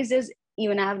I realized is,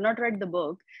 even I have not read the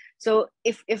book. So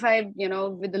if I,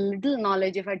 with a little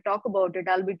knowledge, if I talk about it,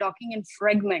 I'll be talking in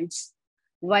fragments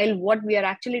while what we are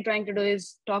actually trying to do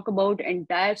is talk about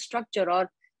entire structure or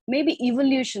maybe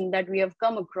evolution that we have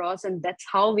come across, and that's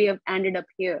how we have ended up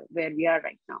here where we are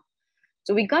right now.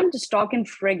 So we can't just talk in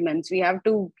fragments. We have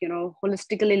to,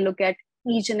 holistically look at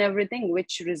each and everything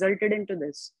which resulted into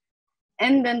this,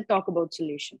 and then talk about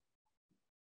solution.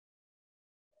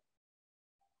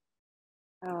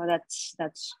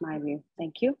 That's my view.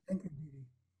 Thank you. Thank you, Didi.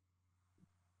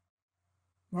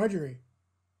 Marjorie.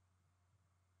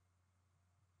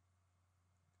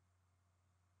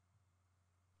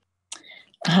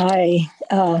 Hi.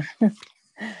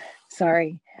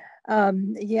 Sorry.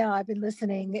 Yeah, I've been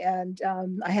listening, and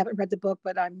I haven't read the book,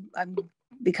 but I'm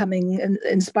becoming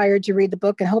inspired to read the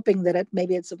book and hoping that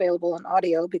maybe it's available on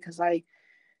audio, because I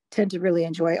tend to really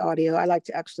enjoy audio. I like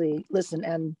to actually listen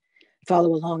and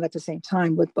follow along at the same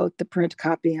time with both the print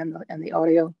copy and the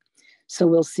audio. So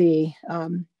we'll see.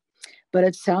 But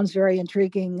it sounds very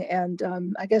intriguing, and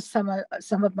I guess some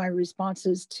of my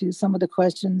responses to some of the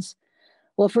questions.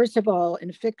 Well, first of all,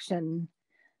 in fiction,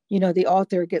 the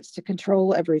author gets to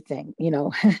control everything,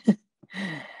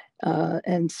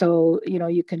 and so,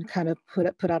 you can kind of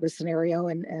put out a scenario,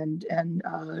 and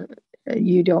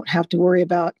you don't have to worry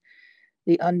about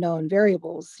the unknown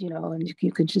variables, and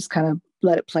you can just kind of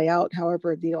let it play out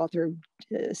however the author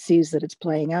sees that it's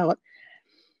playing out.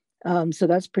 So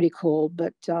that's pretty cool,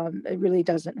 but it really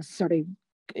doesn't necessarily,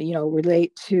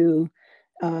 relate to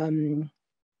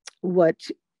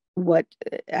what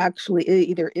actually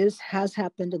either has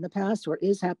happened in the past, or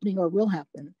is happening, or will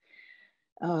happen.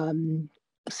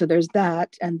 So there's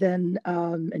that. And then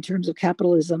in terms of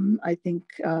capitalism, I think,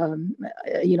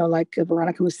 like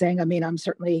Veronica was saying, I'm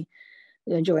certainly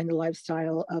enjoying the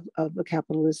lifestyle of a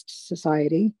capitalist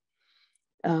society.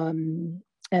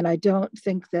 And I don't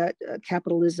think that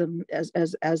capitalism as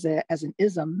an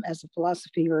ism, as a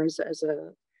philosophy, or as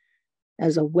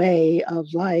a way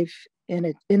of life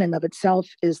in and of itself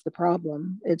is the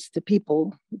problem. It's the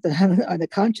people, the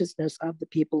consciousness of the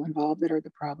people involved that are the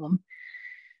problem.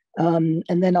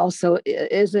 And then also,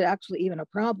 is it actually even a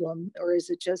problem, or is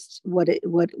it just what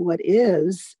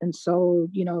is? And so,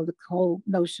 the whole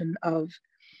notion of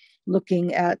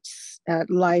looking at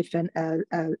life and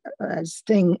as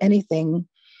anything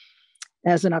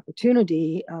as an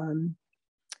opportunity.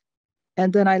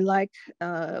 And then I like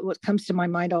what comes to my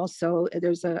mind also.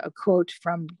 There's a quote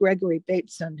from Gregory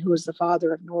Bateson, who was the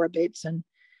father of Nora Bateson.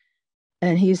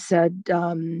 And he said,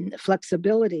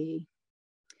 flexibility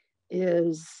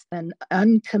is an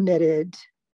uncommitted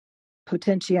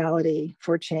potentiality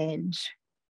for change.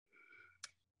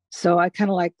 So I kind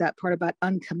of like that part about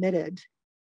uncommitted.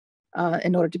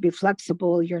 In order to be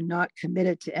flexible, you're not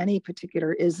committed to any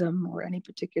particular ism or any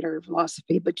particular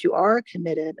philosophy, but you are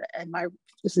committed. And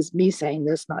this is me saying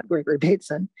this, not Gregory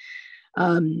Bateson.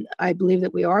 I believe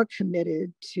that we are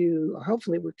committed to, or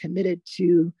hopefully we're committed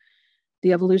to,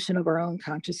 the evolution of our own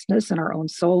consciousness and our own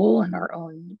soul and our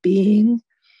own being.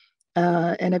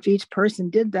 And if each person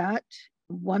did that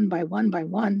one by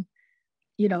one,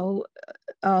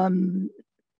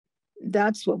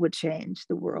 that's what would change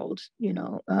the world,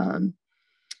 and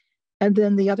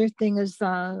then the other thing is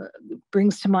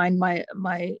brings to mind my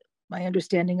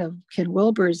understanding of Ken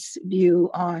Wilber's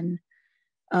view on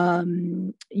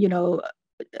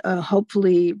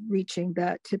hopefully reaching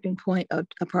that tipping point of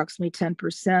approximately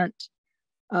 10%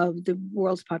 of the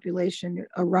world's population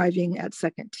arriving at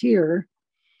second tier.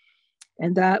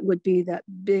 And that would be that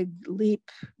big leap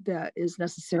that is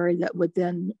necessary, that would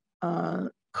then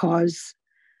cause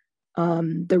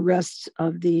the rest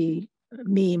of the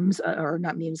memes, or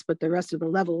not memes, but the rest of the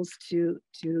levels to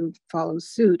follow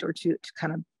suit, or to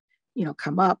kind of,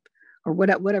 come up, or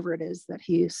whatever it is that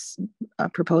he is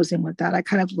proposing with that. I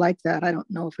kind of like that. I don't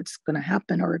know if it's going to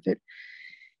happen, or if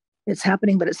it's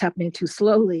happening, but it's happening too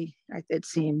slowly, it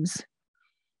seems.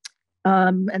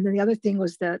 And then the other thing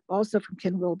was that also from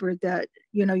Ken Wilber, that,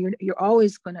 you're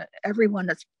always going to,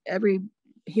 every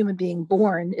human being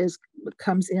born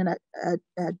comes in at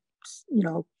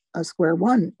a square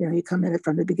one. You come in it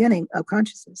from the beginning of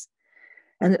consciousness,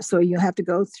 and so you have to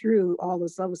go through all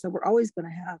those levels. So we're always going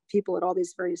to have people at all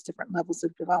these various different levels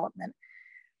of development,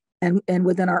 and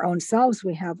within our own selves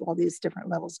we have all these different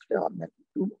levels of development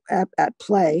at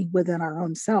play within our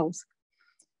own selves.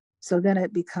 So then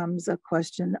it becomes a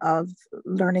question of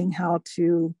learning how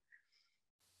to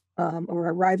or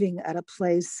arriving at a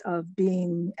place of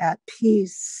being at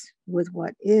peace with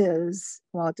what is,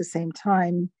 while at the same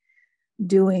time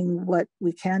doing what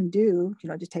we can do,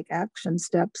 to take action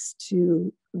steps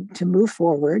to move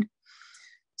forward.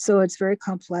 So it's very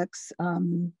complex,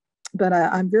 but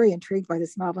I'm very intrigued by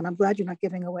this novel, and I'm glad you're not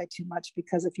giving away too much,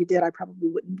 because if you did, I probably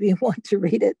wouldn't want to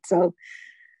read it. So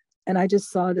And I just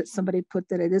saw that somebody put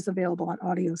that it is available on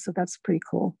audio, so that's pretty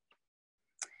cool.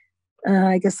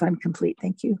 I guess I'm complete.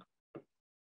 Thank you.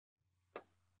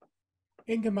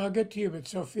 Ingham, I'll get to you, but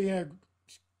Sophia,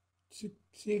 see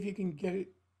if you can get it.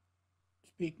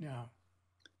 Speak now.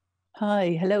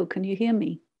 Hi, hello, can you hear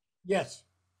me? Yes.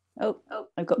 Oh,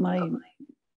 I've got my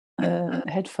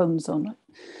headphones on.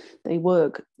 They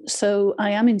work. So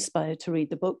I am inspired to read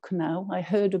the book now. I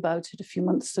heard about it a few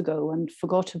months ago and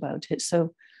forgot about it.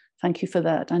 So thank you for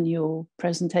that and your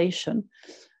presentation.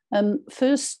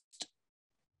 First,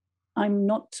 I'm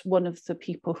not one of the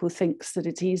people who thinks that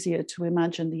it's easier to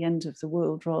imagine the end of the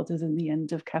world rather than the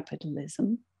end of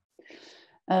capitalism.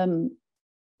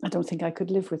 I don't think I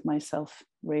could live with myself,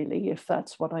 really, if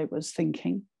that's what I was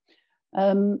thinking.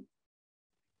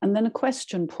 And then a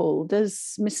question, Paul,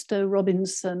 does Mr.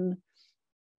 Robinson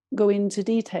go into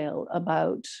detail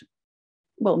about,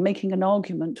 well, making an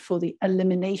argument for the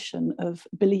elimination of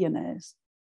billionaires?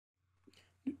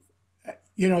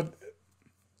 You know,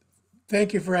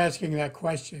 thank you for asking that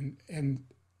question. And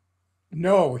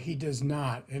no, he does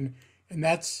not. And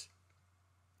that's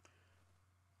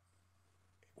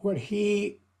what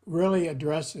he really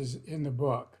addresses in the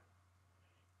book.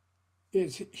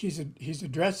 Is he's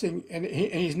addressing, and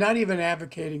he's not even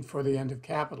advocating for the end of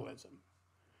capitalism.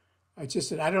 It's just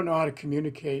that I don't know how to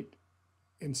communicate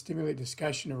and stimulate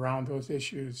discussion around those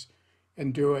issues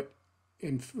and do it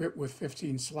with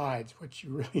 15 slides, which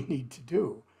you really need to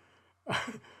do.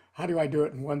 How do I do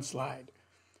it in one slide?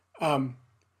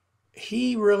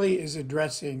 He really is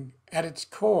addressing, at its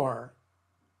core,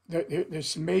 there's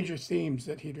some major themes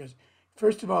that he addresses.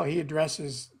 First of all, he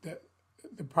addresses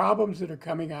the problems that are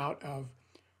coming out of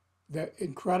the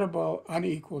incredible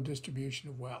unequal distribution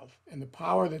of wealth and the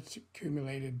power that's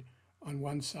accumulated on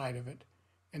one side of it,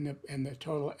 and the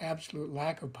total absolute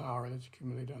lack of power that's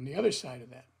accumulated on the other side of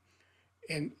that.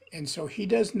 And so he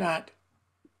does not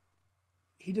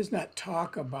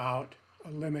talk about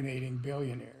eliminating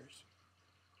billionaires.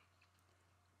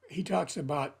 He talks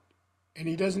about, and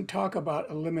he doesn't talk about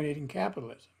eliminating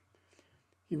capitalism.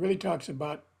 He really talks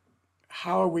about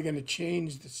how are we going to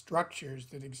change the structures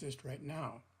that exist right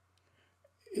now.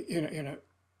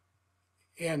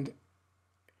 And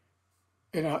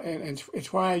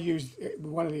it's why I used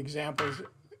one of the examples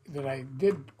that I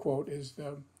did quote is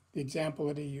the example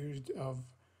that he used of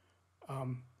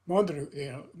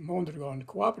Mondragon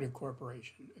Cooperative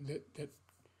Corporation.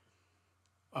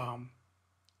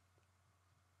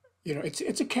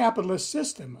 It's a capitalist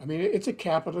system. I mean, it's a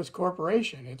capitalist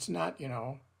corporation. It's not,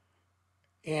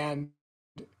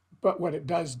 but what it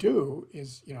does do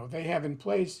is, they have in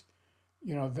place,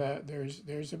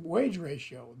 there's a wage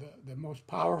ratio. The most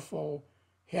powerful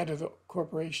head of the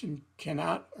corporation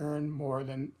cannot earn more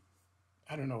than,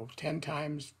 10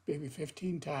 times, maybe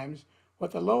 15 times what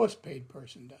the lowest paid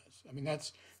person does. I mean,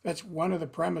 that's one of the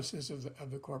premises of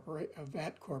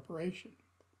that corporation.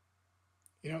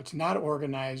 It's not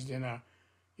organized in a,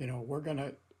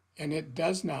 and it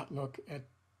does not look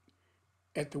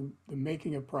at the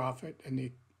making of profit and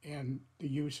the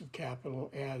use of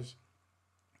capital as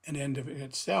an end in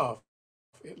itself.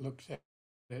 It looks at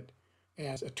it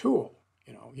as a tool.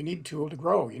 You need a tool to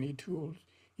grow. You need tools.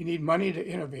 You need money to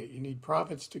innovate. You need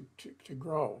profits to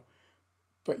grow,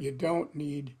 but you don't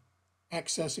need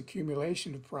excess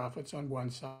accumulation of profits on one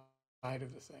side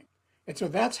of the thing. And so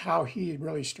that's how he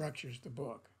really structures the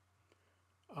book.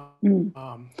 And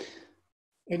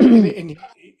he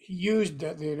used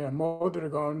the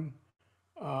Mondragon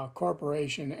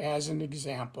Corporation as an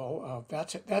example of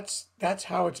that's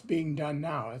how it's being done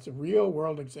now. It's a real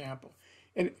world example.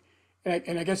 And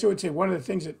I guess I would say one of the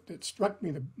things that struck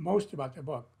me the most about the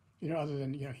book, other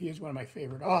than he is one of my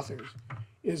favorite authors,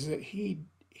 is that he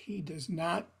does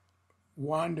not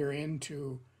wander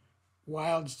into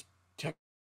wild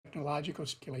technological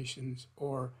speculations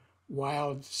or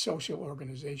wild social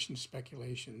organization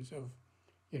speculations of,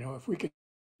 if we could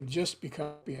just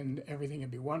become and everything would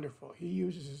be wonderful. He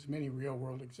uses as many real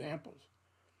world examples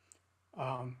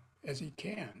as he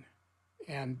can,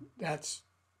 and that's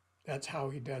how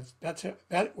he does.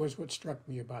 That was what struck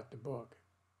me about the book.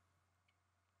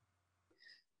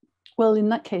 Well, in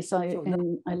that case, I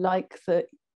like that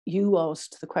you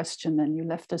asked the question and you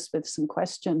left us with some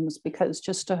questions, because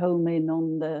just to home in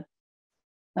on the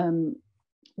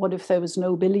what if there was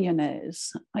no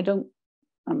billionaires?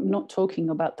 I'm not talking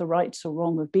about the rights or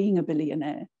wrong of being a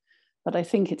billionaire, but I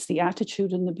think it's the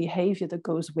attitude and the behavior that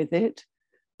goes with it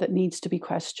that needs to be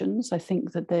questioned. I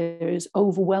think that there is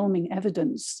overwhelming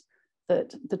evidence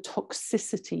that the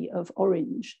toxicity of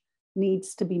orange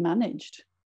needs to be managed.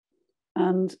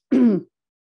 And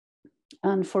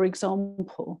for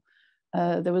example,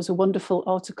 There was a wonderful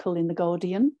article in The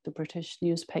Guardian, the British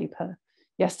newspaper,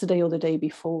 yesterday or the day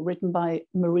before, written by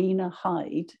Marina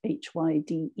Hyde,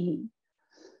 Hyde.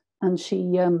 And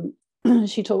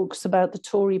she talks about the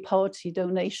Tory party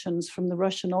donations from the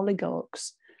Russian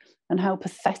oligarchs and how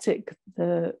pathetic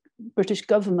the British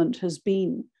government has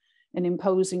been in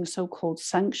imposing so-called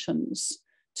sanctions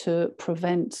to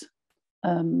prevent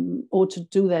or to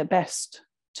do their best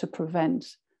to prevent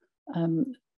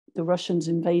the Russians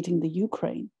invading the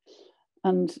Ukraine.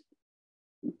 And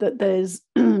that there's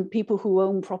people who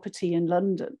own property in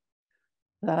London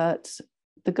that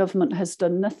the government has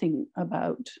done nothing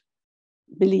about,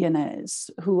 billionaires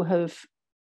who have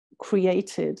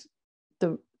created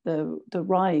the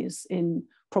rise in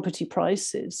property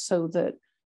prices so that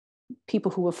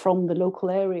people who are from the local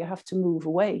area have to move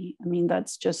away. I mean,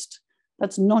 that's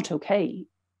not okay.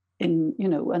 And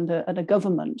a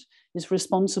government is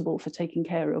responsible for taking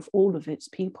care of all of its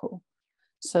people.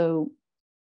 So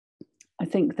I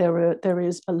think there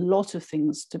is a lot of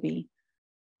things to be,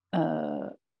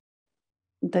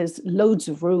 there's loads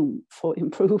of room for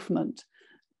improvement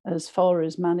as far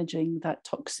as managing that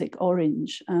toxic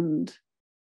orange and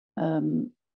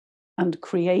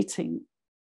creating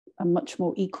a much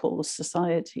more equal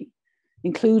society,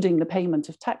 including the payment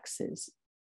of taxes.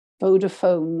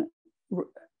 Vodafone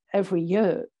every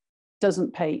year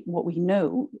doesn't pay, what we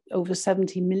know, over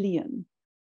 70 million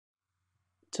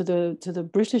to the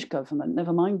British government,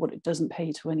 never mind what it doesn't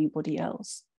pay to anybody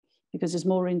else, because it's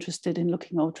more interested in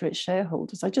looking after its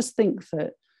shareholders. I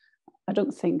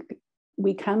don't think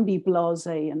we can be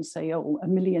blasé and say, oh, a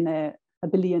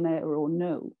billionaire or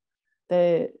no.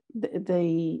 There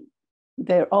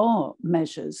are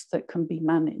measures that can be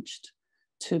managed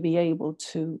to be able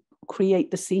to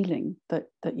create the ceiling that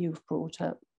you've brought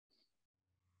up.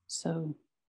 So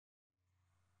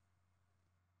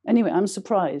anyway, I'm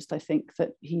surprised, I think,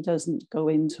 that he doesn't go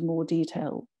into more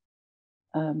detail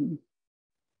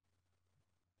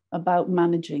about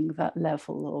managing that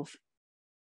level of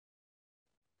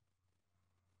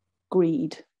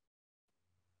greed.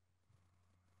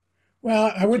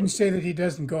 Well, I wouldn't say that he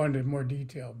doesn't go into more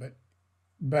detail,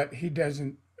 but he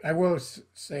doesn't. I will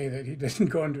say that he doesn't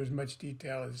go into as much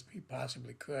detail as he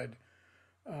possibly could.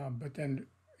 But then,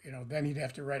 then he'd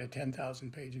have to write a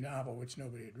 10,000-page novel, which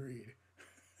nobody would read.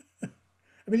 I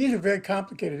mean, these are very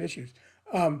complicated issues.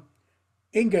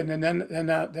 Inga, and then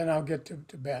I'll get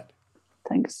to Beth.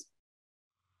 Thanks.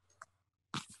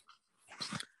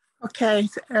 Okay,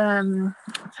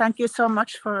 thank you so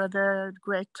much for the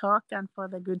great talk and for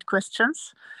the good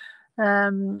questions.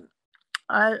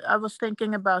 I was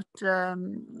thinking about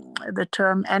the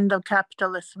term end of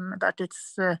capitalism, that it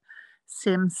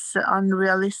seems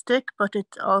unrealistic, but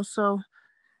it also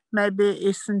maybe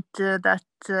isn't that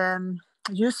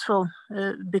useful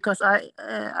because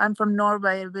I'm from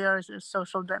Norway. We are a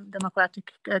social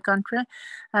democratic country,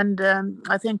 and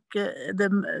I think the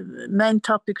main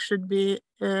topic should be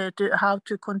how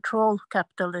to control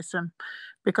capitalism,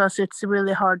 because it's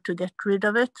really hard to get rid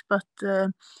of it, but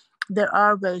there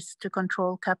are ways to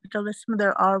control capitalism.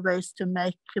 There are ways to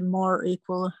make more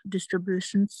equal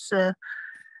distributions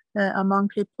among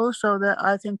people. So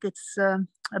I think it's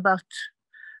about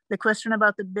the question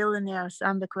about the billionaires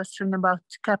and the question about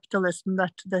capitalism,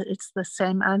 that it's the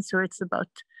same answer. It's about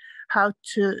how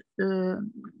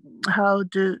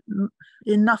do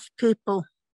enough people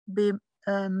be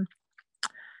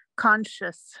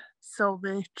conscious, so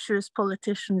we choose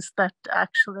politicians that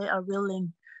actually are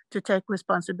willing to take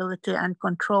responsibility and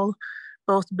control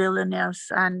both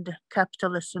billionaires and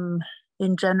capitalism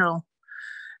in general.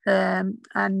 So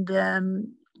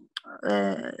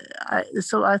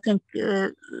I think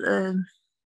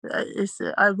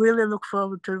I really look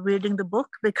forward to reading the book,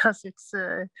 because it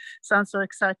sounds so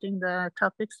exciting, the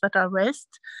topics that are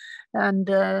raised. And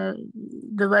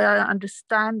the way I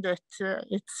understand it,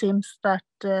 it seems that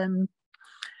the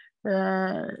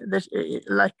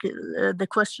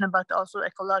question about also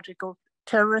ecological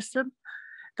terrorism,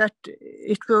 that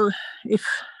it will, if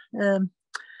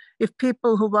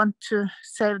people who want to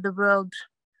save the world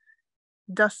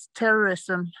does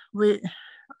terrorism, we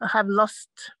have lost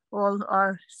all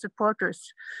our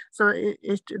supporters. So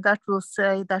that will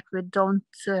say that we don't,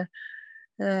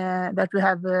 that we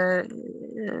have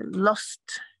lost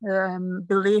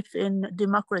belief in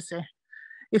democracy.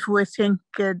 If we think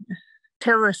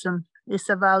terrorism is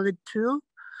a valid tool,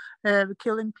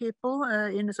 killing people,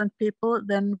 innocent people,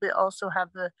 then we also have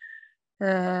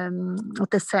at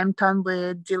the same time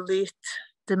we delete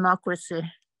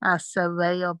democracy as a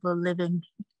way of living.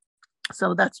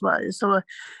 So that's why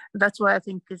I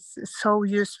think it's so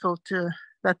useful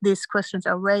that these questions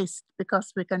are raised,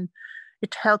 because we can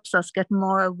it helps us get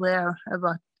more aware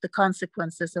about the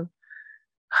consequences of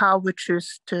how we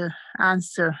choose to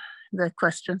answer the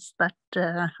questions that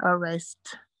are raised.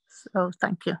 So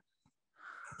thank you.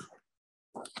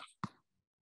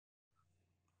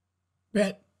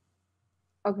 Bet.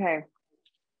 Okay.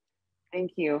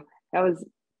 Thank you. That was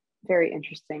very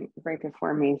interesting right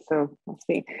before me. So let's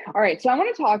see. All right. So I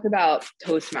want to talk about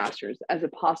Toastmasters as a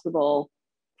possible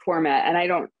format. And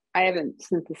I haven't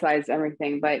synthesized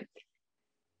everything, but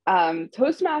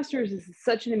Toastmasters is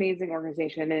such an amazing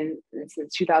organization, and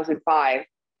since 2005.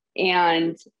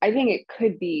 And I think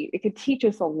it could teach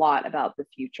us a lot about the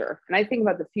future. And I think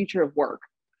about the future of work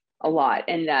a lot,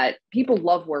 and that people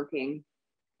love working.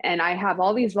 And I have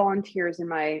all these volunteers in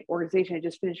my organization. I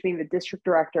just finished being the district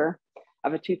director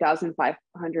of a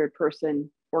 2,500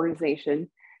 person organization.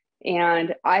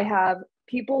 And I have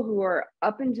people who are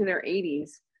up into their 80s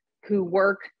who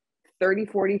work 30,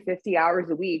 40, 50 hours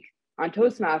a week on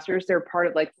Toastmasters. They're part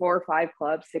of like 4 or 5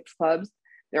 clubs, 6 clubs.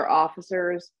 They're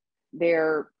officers.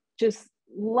 They're just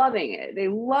loving it. They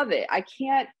love it. I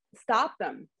can't stop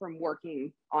them from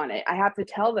working on it. I have to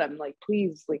tell them, like,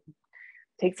 please, like,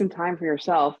 take some time for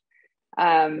yourself.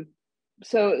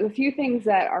 So a few things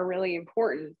that are really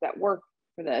important that work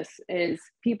for this is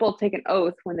people take an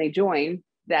oath when they join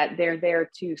that they're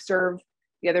there to serve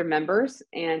the other members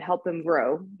and help them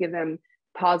grow, give them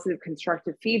positive,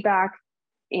 constructive feedback,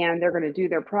 and they're going to do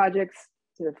their projects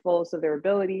to the fullest of their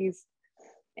abilities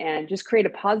and just create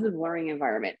a positive learning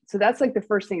environment. So that's like the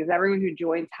first thing, is everyone who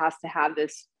joins has to have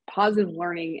this positive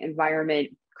learning environment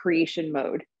creation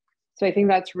mode. So I think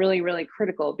that's really, really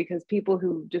critical, because people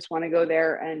who just want to go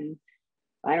there and,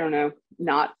 I don't know,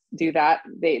 not do that,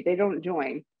 they don't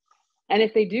join. And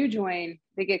if they do join,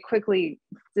 they get quickly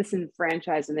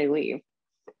disenfranchised and they leave.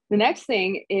 The next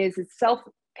thing is it's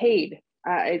self-paid.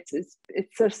 It's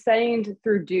sustained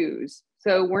through dues.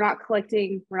 So we're not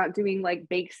doing like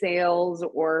bake sales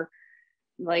or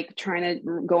like trying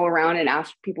to go around and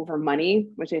ask people for money,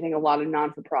 which I think a lot of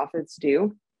non-for-profits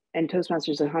do. And Toastmasters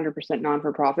is 100%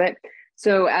 non-for-profit.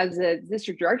 So as a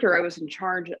district director, I was in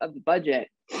charge of the budget.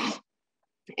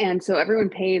 And so everyone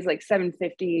pays like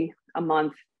 $750 a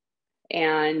month,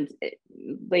 and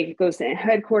it goes to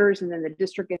headquarters, and then the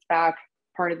district gets back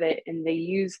part of it. And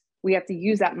we have to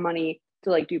use that money to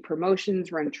like do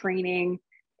promotions, run training,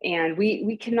 and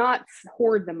we cannot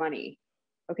hoard the money.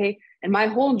 Okay. And my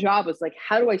whole job was like,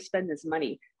 how do I spend this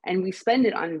money? And we spend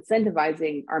it on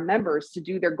incentivizing our members to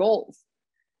do their goals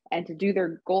and to do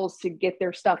their goals to get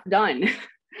their stuff done,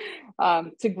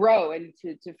 to grow and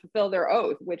to fulfill their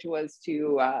oath, which was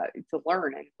to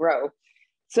learn and grow.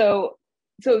 So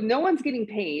no one's getting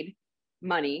paid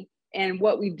money. And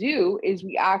what we do is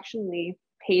we actually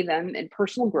pay them in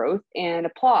personal growth and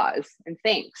applause and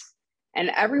thanks. And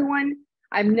everyone,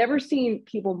 I've never seen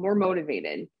people more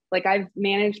motivated. Like, I've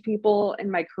managed people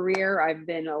in my career. I've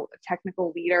been a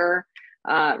technical leader,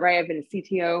 right? I've been a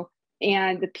CTO.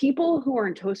 And the people who are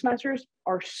in Toastmasters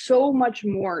are so much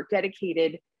more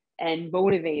dedicated and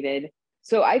motivated.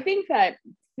 So I think that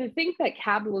to think that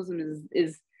capitalism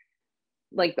is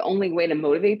like the only way to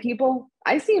motivate people.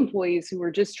 I see employees who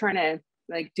are just trying to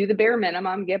like do the bare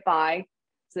minimum, get by,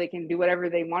 so they can do whatever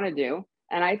they want to do.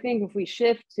 And I think if we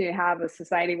shift to have a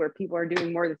society where people are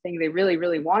doing more of the thing they really,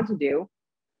 really want to do,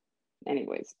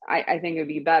 anyways, I think it would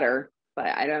be better, but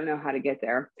I don't know how to get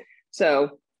there.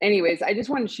 So anyways, I just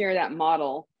want to share that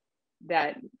model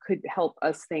that could help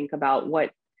us think about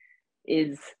what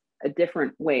is a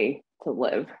different way to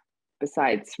live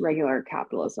besides regular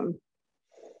capitalism.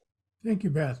 Thank you,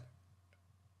 Beth.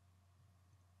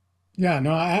 Yeah,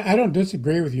 no, I don't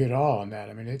disagree with you at all on that.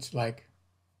 I mean, it's like,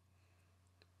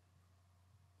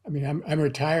 I mean, I'm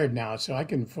retired now, so I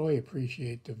can fully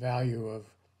appreciate the value of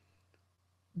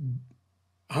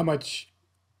how much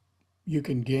you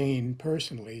can gain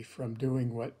personally from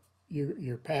doing what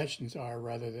your passions are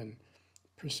rather than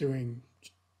pursuing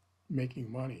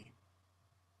making money.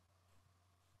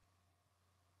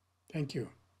 Thank you.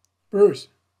 Bruce.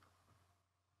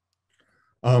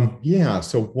 Yeah,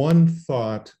 so one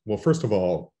thought, well, first of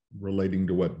all, relating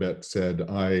to what Beth said,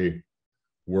 I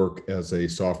work as a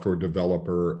software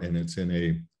developer, and it's in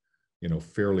a,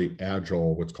 fairly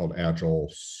agile, what's called agile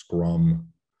Scrum.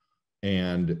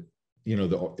 And,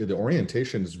 the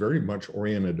orientation is very much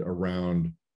oriented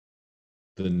around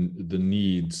the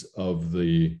needs of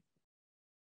the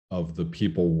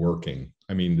people working.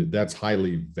 I mean, that's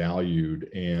highly valued,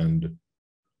 and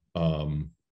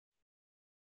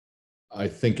I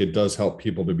think it does help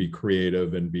people to be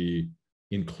creative and be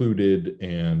included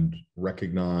and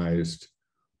recognized,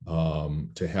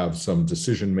 to have some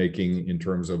decision making in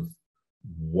terms of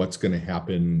what's going to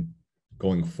happen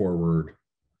going forward,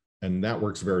 and that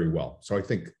works very well. So I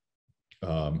think,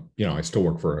 I still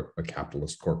work for a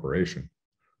capitalist corporation,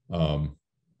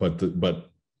 but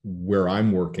where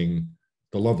I'm working,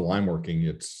 the level I'm working,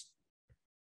 it's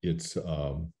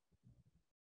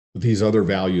these other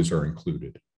values are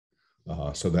included.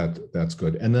 So that's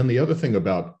good. And then the other thing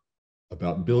about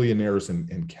billionaires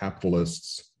and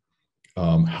capitalists,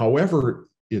 however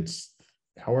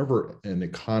an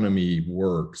economy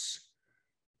works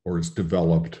or is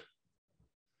developed,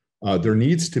 there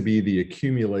needs to be the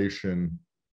accumulation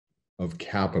of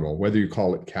capital, whether you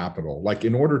call it capital. Like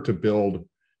in order to build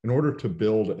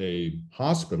a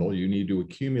hospital, you need to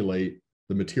accumulate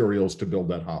the materials to build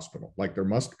that hospital. Like there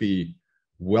must be,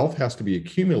 wealth has to be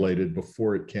accumulated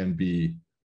before it can be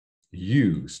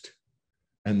used.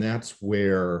 And that's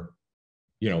where,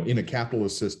 in a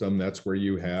capitalist system, that's where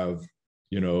you have,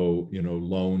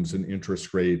 loans and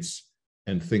interest rates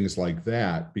and things like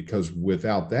that, because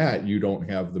without that, you don't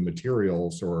have the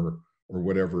materials or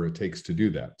whatever it takes to do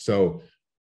that. So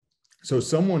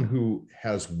someone who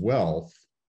has wealth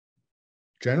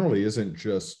generally isn't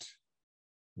just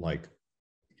like,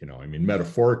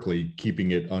 metaphorically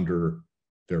keeping it under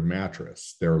their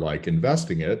mattress. They're like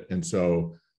investing it. And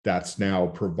so that's now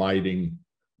providing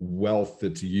wealth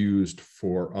that's used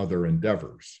for other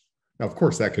endeavors. Now, of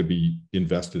course, that could be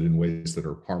invested in ways that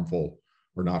are harmful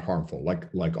or not harmful.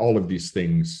 Like all of these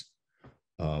things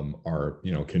are,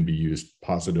 can be used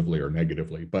positively or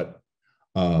negatively. But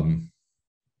and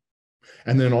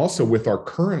then also with our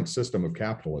current system of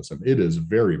capitalism, it is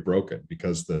very broken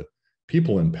because the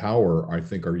people in power, I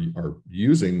think, are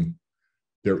using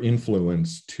their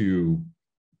influence to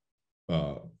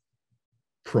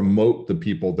promote the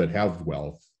people that have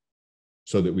wealth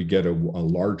so that we get a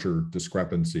larger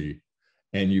discrepancy,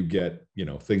 and you get,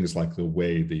 things like the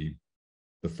way the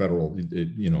federal, in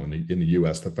the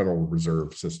US, the Federal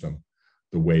Reserve System,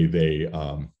 the way they,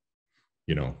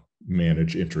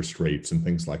 manage interest rates and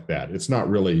things like that. It's not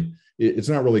really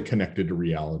connected to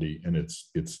reality. And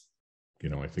it's,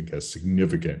 I think has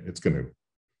significant,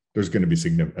 there's going to be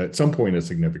significant, at some point, a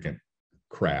significant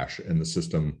crash, and the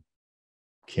system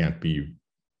can't be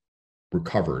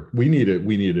recovered. We need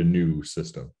a new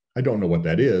system. I don't know what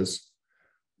that is,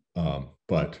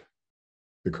 but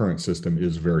the current system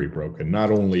is very broken,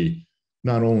 not only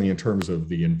in terms of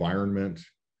the environment,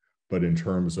 but in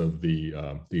terms of the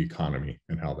economy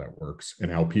and how that works and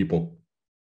how people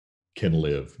can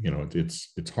live.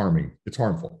 It's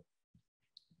harmful.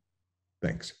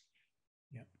 Thanks.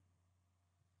 Yeah.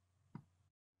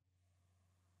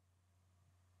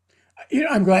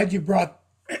 I'm glad you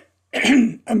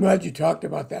talked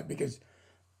about that, because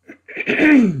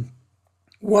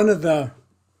one of the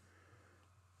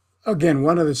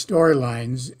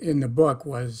storylines in the book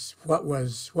was what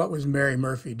was Mary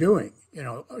Murphy doing,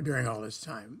 during all this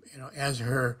time, as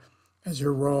her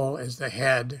role as the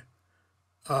head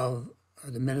of, or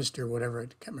the minister, whatever, I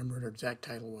can't remember what her exact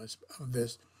title was, of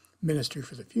this Ministry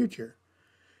for the Future.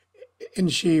 And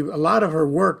a lot of her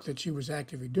work that she was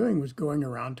actively doing was going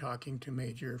around talking to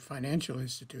major financial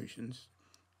institutions,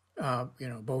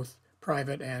 both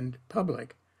private and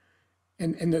public.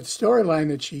 And the storyline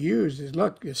that she used is,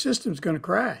 look, the system's going to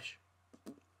crash.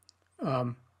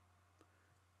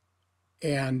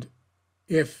 And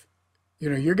if,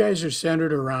 your guys are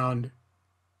centered around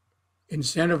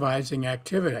incentivizing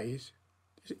activities,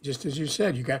 just as you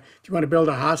said, if you want to build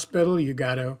a hospital, you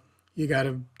got to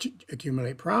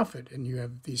accumulate profit, and you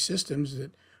have these systems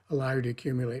that allow you to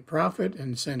accumulate profit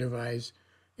and incentivize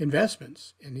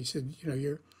investments. And he said,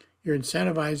 you're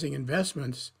incentivizing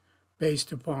investments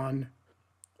based upon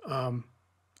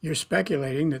you're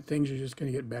speculating that things are just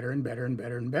going to get better and better and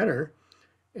better and better,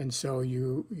 and so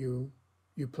you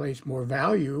place more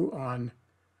value on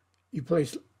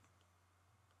because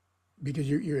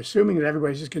you're assuming that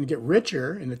everybody's just going to get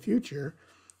richer in the future.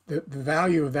 The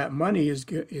value of that money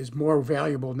is more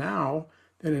valuable now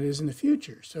than it is in the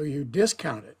future. So you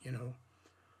discount it,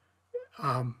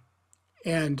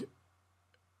 and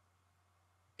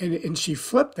she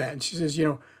flipped that, and she says,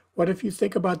 what if you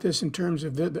think about this in terms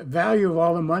of the value of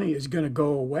all the money is going to go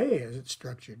away as it's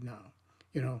structured now?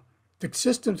 The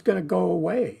system's going to go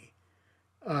away.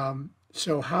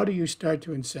 So how do you start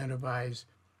to incentivize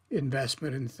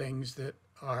investment in things that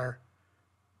are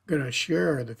going to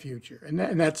assure the future? And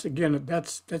that's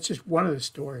just one of the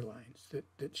storylines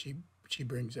that she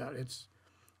brings out. It's,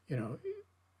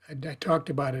 I talked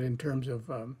about it in terms of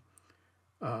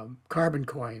carbon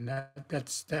coin.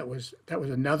 That was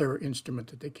another instrument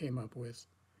that they came up with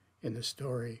in the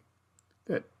story.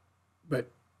 But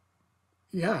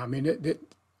yeah, I mean,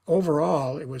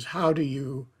 overall, it was how do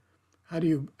you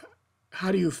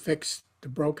how do you fix the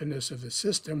brokenness of the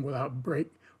system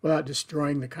without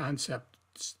destroying the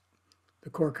concepts, the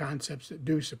core concepts that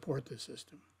do support the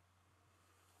system?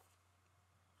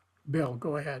 Bill,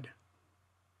 go ahead.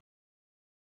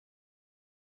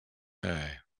 Okay,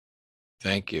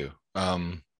 thank you.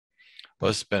 Well,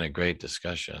 it's been a great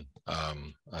discussion.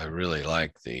 I really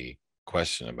like the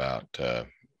question about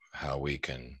how we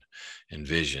can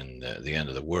envision the end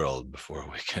of the world before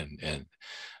we can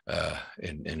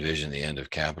envision the end of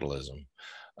capitalism.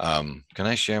 Can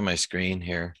I share my screen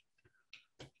here?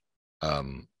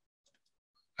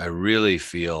 I really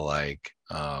feel like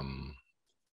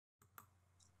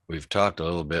we've talked a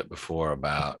little bit before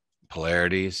about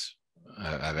polarities.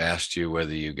 I've asked you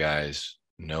whether you guys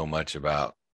know much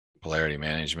about polarity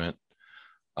management,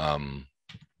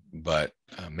 but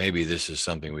maybe this is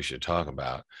something we should talk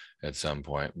about at some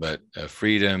point. But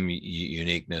freedom,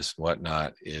 uniqueness,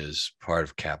 whatnot is part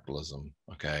of capitalism.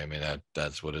 Okay, I mean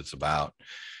that's what it's about.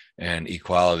 And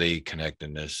equality,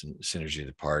 connectedness, and synergy of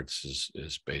the parts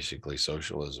is basically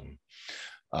socialism.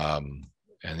 And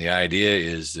the idea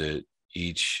is that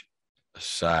each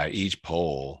side, each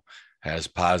pole has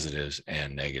positives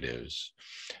and negatives.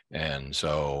 And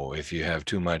so if you have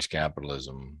too much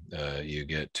capitalism, you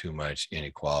get too much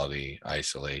inequality,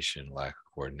 isolation, lack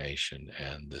of coordination,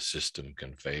 and the system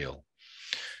can fail.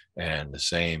 And the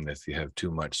same, if you have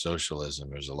too much socialism,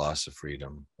 there's a loss of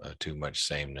freedom, too much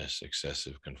sameness,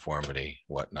 excessive conformity,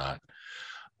 whatnot.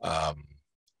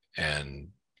 And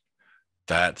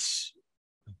that's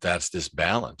this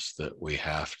balance that we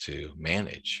have to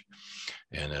manage.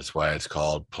 And that's why it's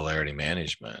called polarity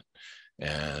management.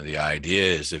 And the idea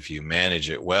is if you manage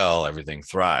it well, everything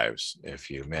thrives. If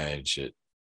you manage it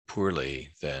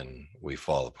poorly, then we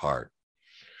fall apart.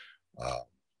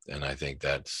 And I think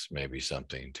that's maybe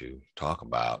something to talk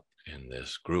about in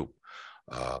this group.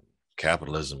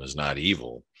 Capitalism is not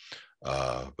evil,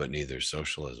 but neither is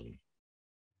socialism.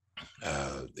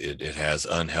 It has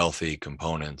unhealthy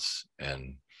components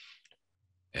and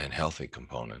healthy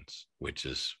components, which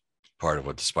is part of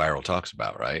what the spiral talks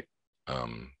about, right?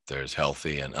 There's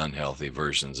healthy and unhealthy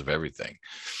versions of everything.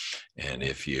 And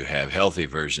if you have healthy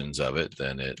versions of it,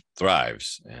 then it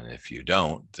thrives. And if you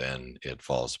don't, then it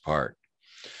falls apart.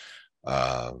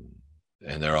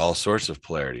 And there are all sorts of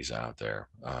polarities out there.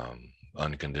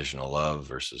 Unconditional love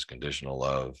versus conditional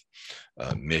love,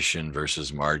 mission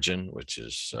versus margin, which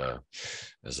is,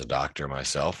 as a doctor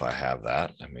myself, I have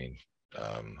that. I mean,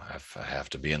 I have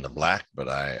to be in the black, but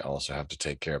I also have to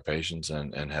take care of patients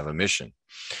and have a mission.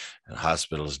 And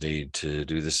hospitals need to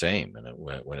do the same. And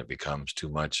when it becomes too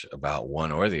much about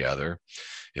one or the other,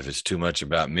 if it's too much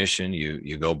about mission,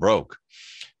 you go broke.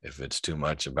 If it's too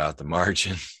much about the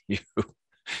margin,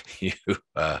 you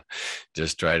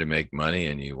just try to make money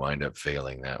and you wind up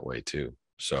failing that way too.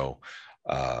 So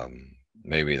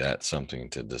maybe that's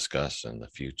something to discuss in the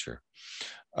future.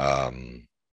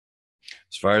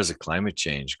 As far as the climate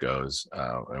change goes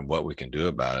and what we can do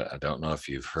about it, I don't know if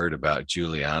you've heard about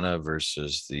Juliana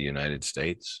versus the United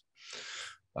States.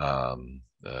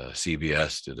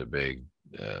 CBS did a big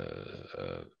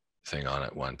thing on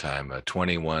it one time.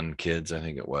 21 kids, I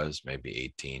think it was, maybe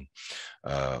 18.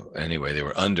 Anyway, they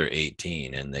were under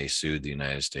 18 and they sued the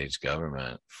United States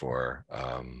government for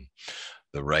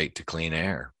the right to clean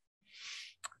air.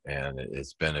 And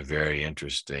it's been a very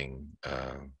interesting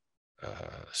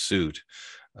suit.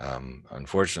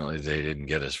 Unfortunately, they didn't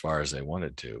get as far as they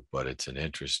wanted to, but it's an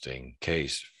interesting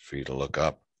case for you to look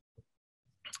up.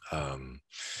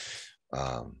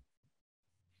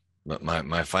 But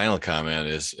my final comment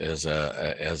is, as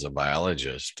a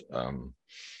biologist,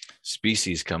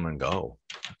 species come and go,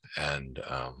 and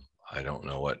I don't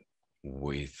know what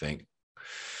we think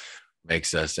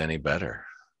makes us any better.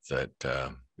 That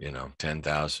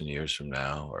 10,000 years from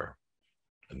now, or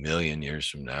 1,000,000 years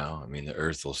from now, I mean, the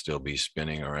Earth will still be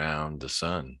spinning around the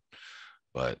sun,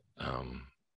 but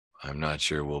I'm not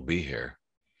sure we'll be here.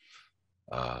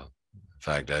 In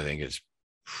fact, I think it's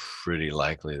pretty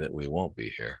likely that we won't be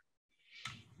here.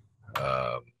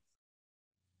 I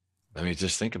mean,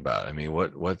 just think about it. I mean,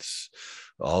 what's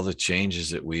all the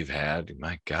changes that we've had?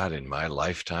 My God, in my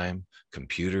lifetime,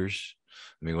 computers.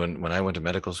 I mean, when I went to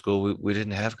medical school, we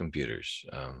didn't have computers,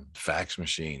 fax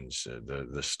machines,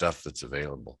 the stuff that's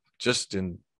available just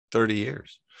in 30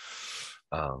 years.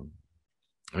 I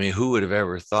mean, who would have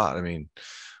ever thought? I mean,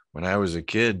 when I was a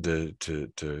kid,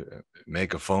 to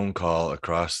make a phone call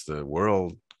across the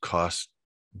world cost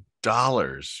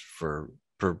dollars per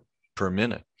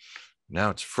minute. Now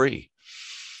it's free,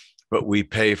 but we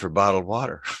pay for bottled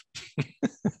water.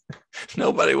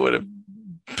 Nobody would have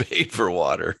paid for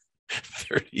water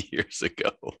 30 years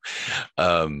ago.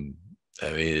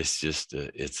 I mean, it's just,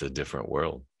 it's a different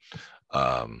world.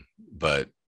 But,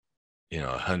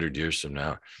 100 years from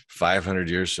now, 500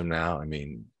 years from now, I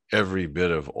mean, every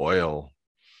bit of oil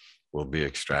will be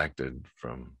extracted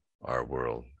from our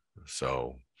world.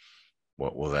 So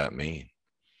what will that mean?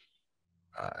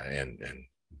 And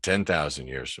 10,000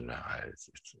 years from now,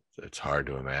 it's hard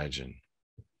to imagine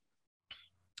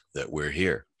that we're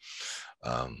here.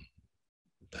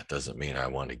 That doesn't mean I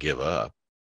want to give up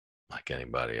like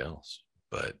anybody else,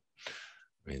 but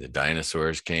I mean, the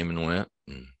dinosaurs came and went,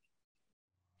 and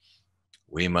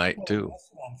we might too. The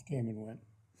mastodons came and went.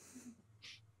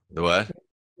 The what?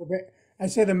 I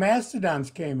say the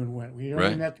mastodons came and went. We don't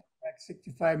Right. even have to go back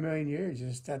 65 million years. You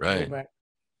just have to Right. go back,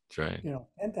 That's right.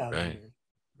 10,000 Right. years.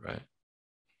 Right.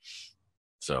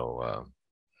 So,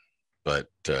 well,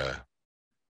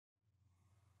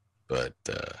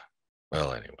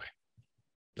 anyway,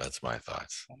 that's my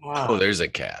thoughts. Oh, there's a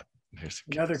cat. There's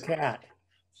another cat.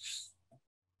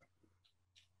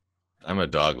 I'm a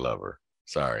dog lover.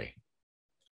 Sorry.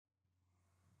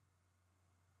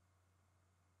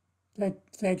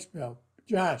 Thanks, Bill.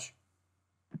 Josh.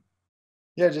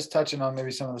 Yeah, just touching on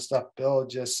maybe some of the stuff Bill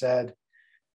just said.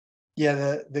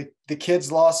 Yeah, the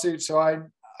kids lawsuit. So I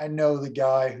know the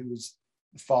guy who's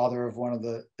the father of one of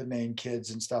the main kids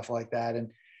and stuff like that.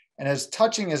 And as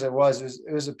touching as it was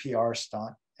a PR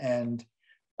stunt. And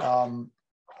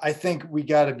I think we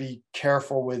got to be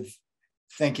careful with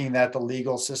thinking that the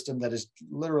legal system that is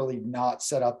literally not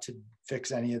set up to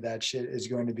fix any of that shit is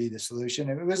going to be the solution.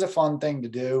 It was a fun thing to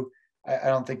do. I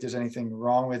don't think there's anything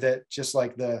wrong with it. Just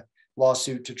like the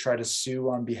lawsuit to try to sue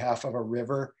on behalf of a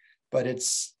river, but I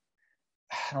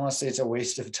don't want to say it's a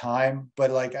waste of time, but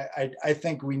like, I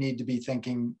think we need to be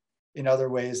thinking in other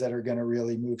ways that are going to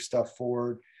really move stuff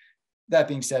forward. That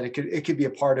being said, it could be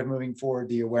a part of moving forward,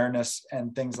 the awareness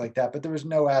and things like that, but there was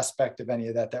no aspect of any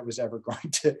of that was ever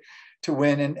going to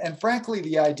win. And frankly,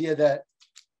 the idea that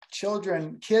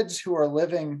kids who are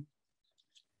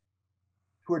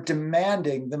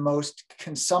demanding the most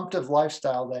consumptive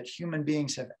lifestyle that human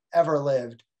beings have ever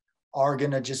lived are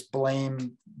going to just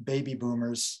blame baby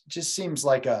boomers just seems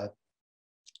like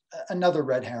another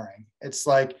red herring. It's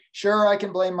like, sure, I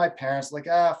can blame my parents, like,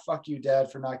 fuck you,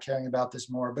 dad, for not caring about this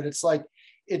more. But it's like,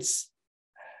 it's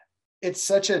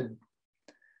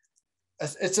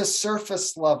a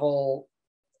surface level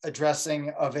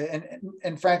addressing of it.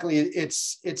 And frankly,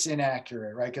 it's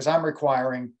inaccurate, right? Because I'm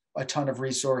requiring a ton of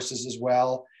resources as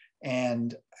well.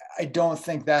 And I don't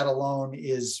think that alone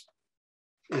is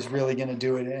really going to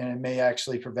do it. And it may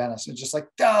actually prevent us. It's just like,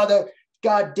 the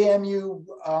goddamn you,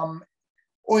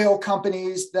 oil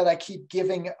companies that I keep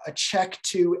giving a check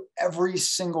to every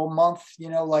single month.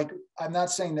 Like, I'm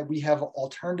not saying that we have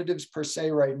alternatives per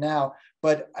se right now,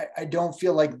 but I don't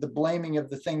feel like the blaming of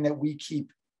the thing that we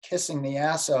keep kissing the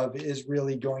ass of is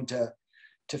really going to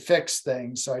fix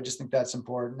things. So I just think that's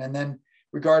important. And then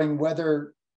regarding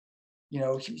whether,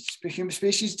 human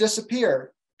species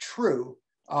disappear, true.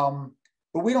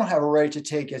 But we don't have a right to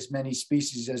take as many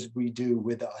species as we do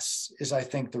with us, is I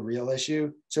think the real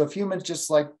issue. So if humans just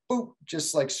like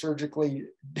surgically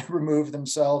remove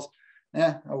themselves,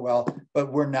 oh well,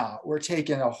 but we're not. We're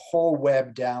taking a whole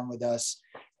web down with us,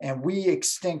 and we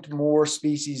extinct more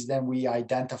species than we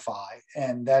identify.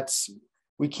 And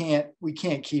we can't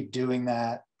keep doing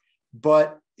that.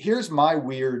 But here's my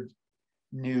weird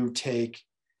new take.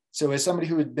 So as somebody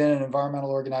who had been an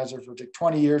environmental organizer for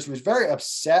 20 years, who was very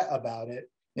upset about it,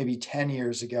 maybe 10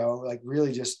 years ago, like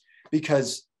really just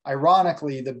because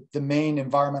ironically, the main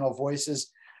environmental voices,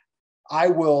 I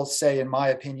will say, in my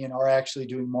opinion, are actually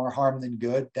doing more harm than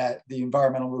good, that the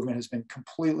environmental movement has been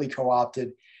completely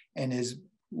co-opted and is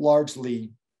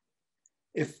largely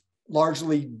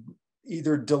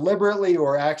either deliberately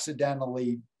or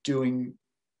accidentally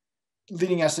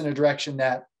leading us in a direction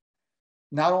that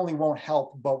not only won't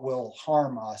help, but will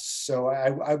harm us. So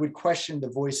I would question the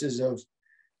voices of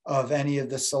any of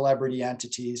the celebrity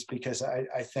entities, because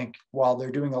I think while they're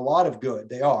doing a lot of good,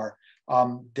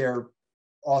 they're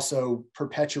also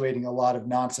perpetuating a lot of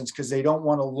nonsense because they don't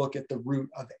want to look at the root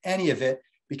of any of it,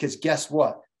 because guess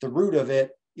what? The root of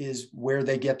it is where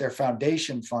they get their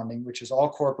foundation funding, which is all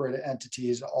corporate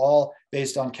entities, all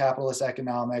based on capitalist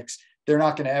economics. They're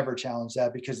not going to ever challenge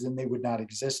that, because then they would not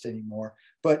exist anymore.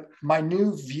 But my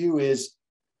new view is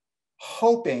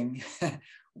hopefully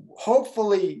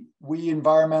we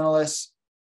environmentalists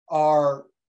are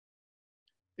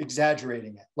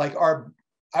exaggerating it. Like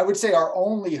I would say our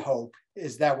only hope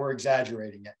is that we're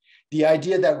exaggerating it. The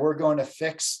idea that we're going to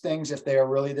fix things if they are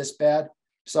really this bad,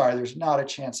 sorry, there's not a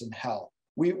chance in hell.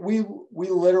 We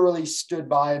literally stood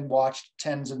by and watched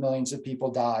tens of millions of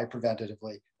people die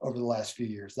preventatively. over the last few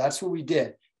years. That's what we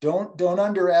did. Don't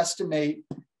underestimate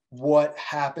what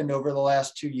happened over the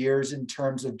last 2 years in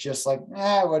terms of just like,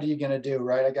 what are you going to do,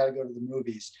 right? I got to go to the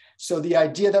movies. So the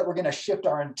idea that we're going to shift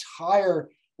our entire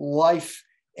life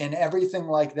and everything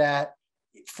like that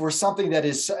for something that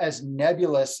is as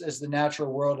nebulous as the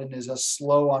natural world and is a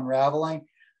slow unraveling,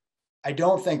 I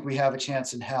don't think we have a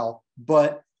chance in hell.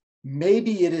 But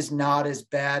maybe it is not as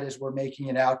bad as we're making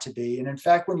it out to be. And in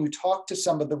fact, when you talk to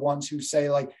some of the ones who say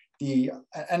like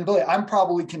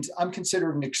I'm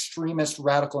considered an extremist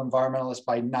radical environmentalist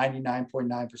by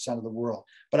 99.9% of the world,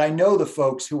 but I know the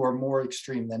folks who are more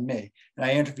extreme than me. And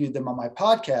I interviewed them on my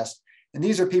podcast. And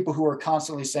these are people who are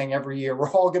constantly saying every year,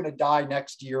 we're all going to die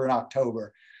next year in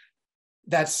October.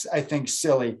 That's, I think,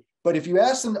 silly. But if you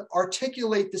ask them to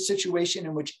articulate the situation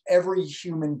in which every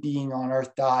human being on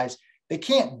earth dies, they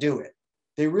can't do it.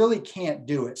 They really can't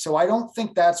do it. So I don't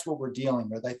think that's what we're dealing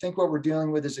with. I think what we're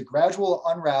dealing with is a gradual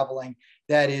unraveling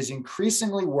that is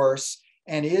increasingly worse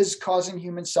and is causing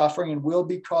human suffering and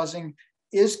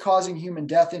is causing human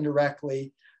death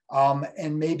indirectly,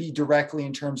 and maybe directly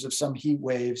in terms of some heat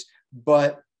waves.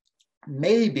 But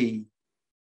maybe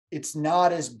it's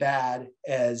not as bad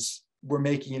as we're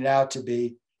making it out to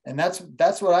be. And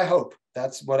that's what I hope.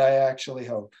 That's what I actually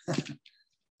hope.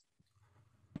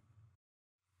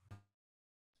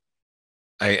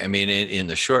 I mean, in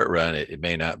the short run, it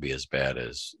may not be as bad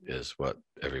as what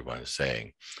everyone is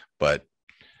saying, but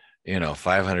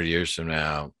 500 years from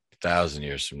now, 1,000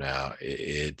 years from now,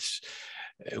 it's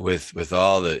with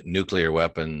all the nuclear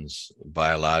weapons,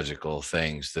 biological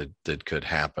things that could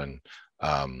happen.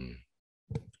 I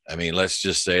mean, let's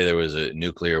just say there was a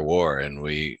nuclear war and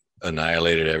we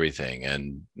annihilated everything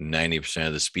and 90%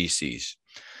 of the species.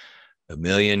 1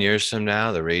 million years from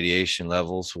now, the radiation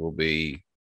levels will be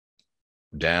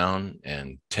down,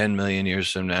 and 10 million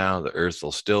years from now, the Earth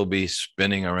will still be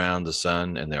spinning around the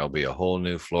sun, and there'll be a whole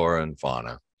new flora and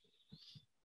fauna.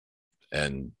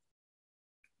 And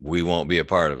we won't be a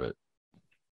part of it.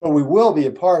 But we will be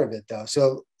a part of it, though.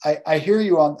 So I hear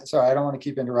you on, sorry, I don't want to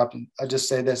keep interrupting. I just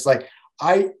say this, like,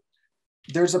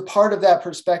 there's a part of that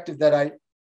perspective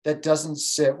that doesn't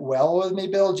sit well with me,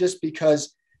 Bill, just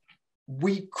because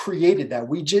we created that.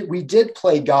 We did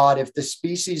play God if the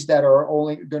species that are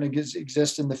only going to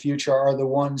exist in the future are the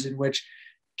ones in which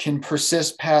can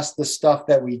persist past the stuff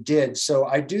that we did. So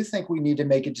I do think we need to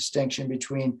make a distinction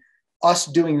between us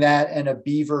doing that and a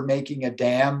beaver making a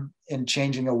dam and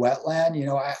changing a wetland.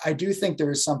 I do think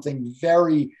there is something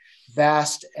very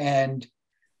vast, and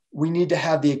we need to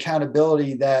have the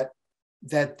accountability that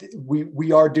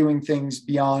we are doing things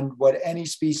beyond what any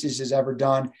species has ever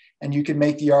done. And you can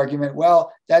make the argument,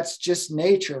 well, that's just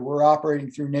nature. We're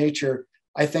operating through nature.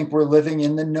 I think we're living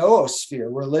in the noosphere.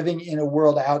 We're living in a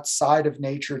world outside of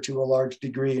nature to a large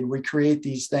degree, and we create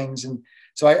these things. And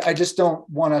so I just don't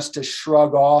want us to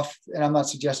shrug off, and I'm not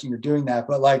suggesting you're doing that,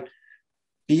 but like,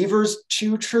 beavers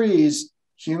chew trees,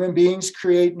 human beings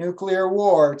create nuclear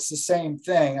war. It's the same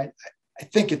thing. I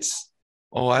think it's,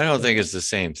 Oh, I don't think it's the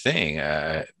same thing.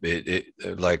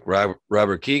 Like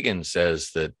Robert Keegan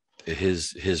says that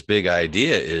his big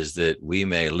idea is that we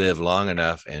may live long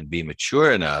enough and be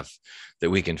mature enough that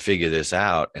we can figure this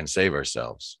out and save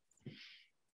ourselves.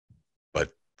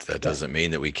 But that doesn't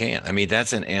mean that we can't. I mean,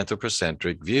 that's an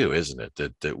anthropocentric view, isn't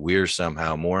it? That we're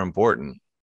somehow more important.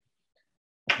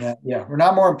 Yeah, we're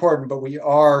not more important, but we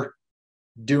are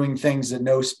doing things that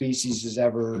no species has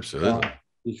ever done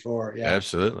before. Yeah,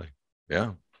 absolutely.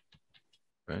 Yeah.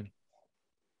 Right.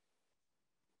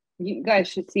 You guys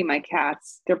should see my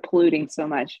cats. They're polluting so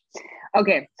much.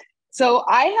 Okay. So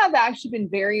I have actually been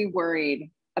very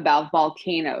worried about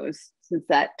volcanoes since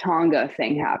that Tonga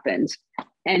thing happened.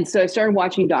 And so I started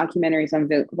watching documentaries on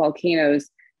volcanoes.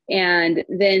 And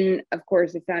then, of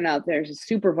course, I found out there's a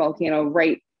super volcano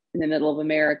right in the middle of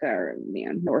America, or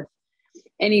north.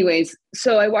 Anyways,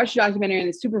 so I watched a documentary on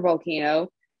the super volcano.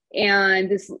 And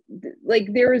this,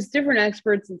 like, there was different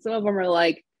experts, and some of them are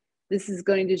like, this is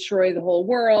going to destroy the whole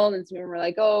world. And some of them are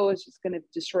like, oh, it's just going to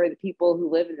destroy the people who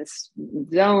live in this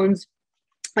zones.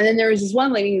 And then there was this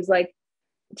one lady who's like,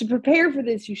 to prepare for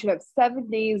this, you should have 7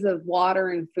 days of water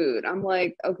and food. I'm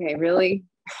like, okay, really?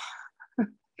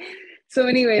 So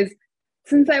anyways,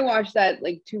 since I watched that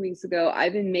like 2 weeks ago,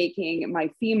 I've been making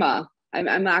my FEMA.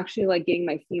 I'm actually like getting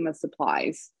my FEMA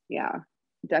supplies. Yeah,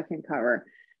 deck and cover.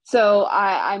 So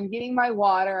I'm getting my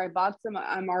water. I bought some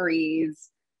MREs,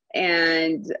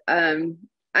 and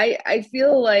I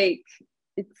feel like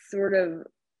it's sort of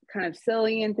kind of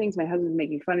silly and things. My husband's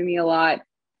making fun of me a lot.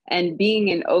 And being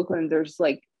in Oakland, there's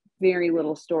like very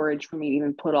little storage for me to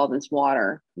even put all this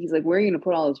water. He's like, where are you going to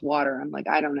put all this water? I'm like,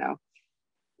 I don't know.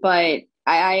 But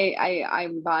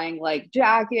I'm buying like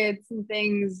jackets and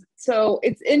things. So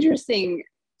it's interesting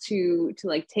to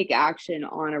like take action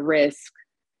on a risk.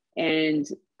 And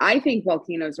I think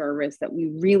volcanoes are a risk that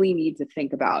we really need to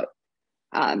think about.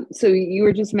 So you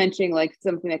were just mentioning like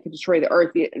something that could destroy the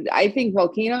earth. I think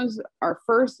volcanoes are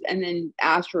first, and then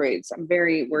asteroids. I'm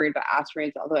very worried about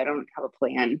asteroids, although I don't have a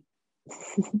plan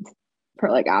for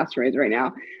like asteroids right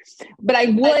now. But I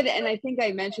would, and I think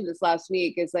I mentioned this last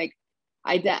week, is like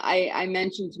I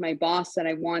mentioned to my boss that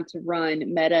I want to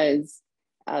run Meta's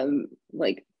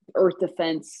like Earth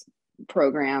defense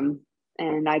program,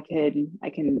 and I can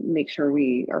make sure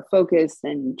we are focused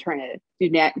and trying to do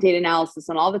data analysis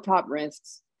on all the top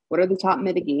risks. What are the top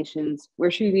mitigations? Where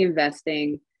should we be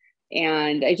investing?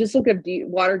 And I just look at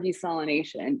water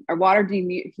desalination or water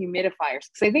dehumidifiers,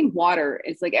 because I think water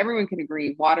is like, everyone can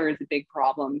agree, water is a big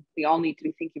problem. We all need to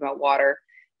be thinking about water.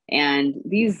 And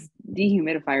these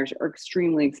dehumidifiers are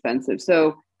extremely expensive.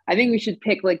 So I think we should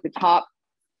pick like the top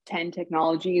 10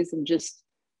 technologies and just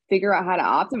figure out how to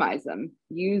optimize them.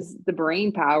 Use the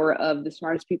brain power of the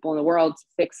smartest people in the world to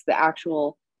fix the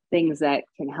actual things that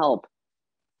can help.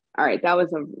 All right, that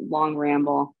was a long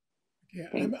ramble. Yeah,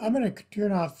 I'm going to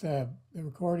turn off the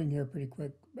recording here pretty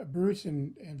quick. Bruce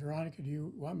and Veronica, do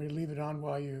you want me to leave it on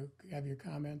while you have your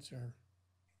comments, or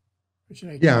should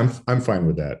I? Yeah, I'm fine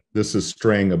with that. This is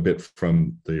straying a bit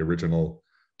from the original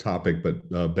topic,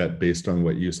 but based on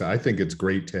what you said, I think it's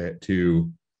great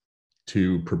to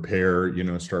prepare. You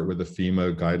know, start with the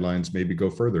FEMA guidelines, maybe go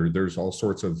further. There's all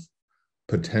sorts of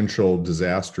potential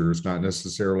disasters, not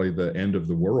necessarily the end of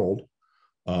the world.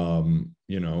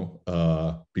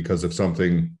 Because if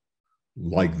something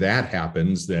like that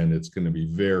happens, then it's going to be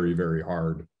very, very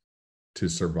hard to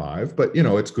survive. But, you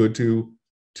know, it's good to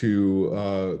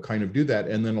kind of do that.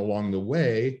 And then along the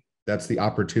way, that's the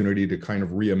opportunity to kind of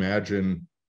reimagine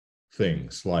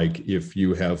things. Like if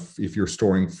you're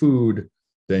storing food,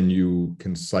 then you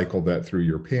can cycle that through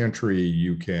your pantry.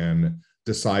 You can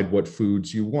decide what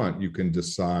foods you want. You can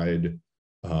decide,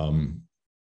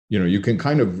 you can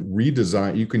kind of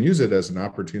redesign, you can use it as an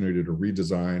opportunity to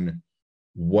redesign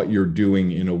what you're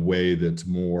doing in a way that's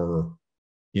more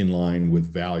in line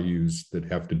with values that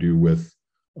have to do with,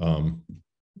 that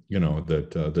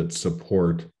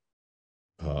support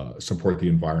the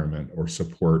environment, or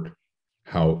support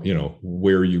how,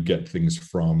 where you get things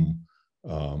from.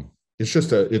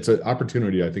 It's an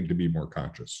opportunity, I think, to be more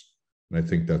conscious. And I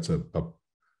think that's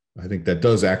I think that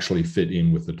does actually fit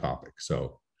in with the topic.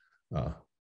 So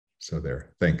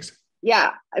there, thanks.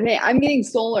 Yeah, I mean, I'm getting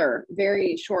solar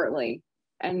very shortly,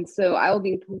 and so I will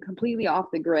be completely off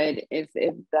the grid if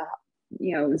the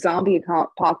zombie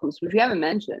apocalypse, which we haven't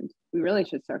mentioned. We really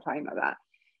should start talking about that.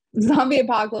 Zombie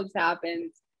apocalypse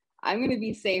happens. I'm going to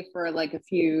be safe for like a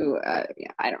few,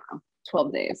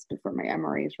 12 days before my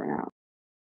MREs run out.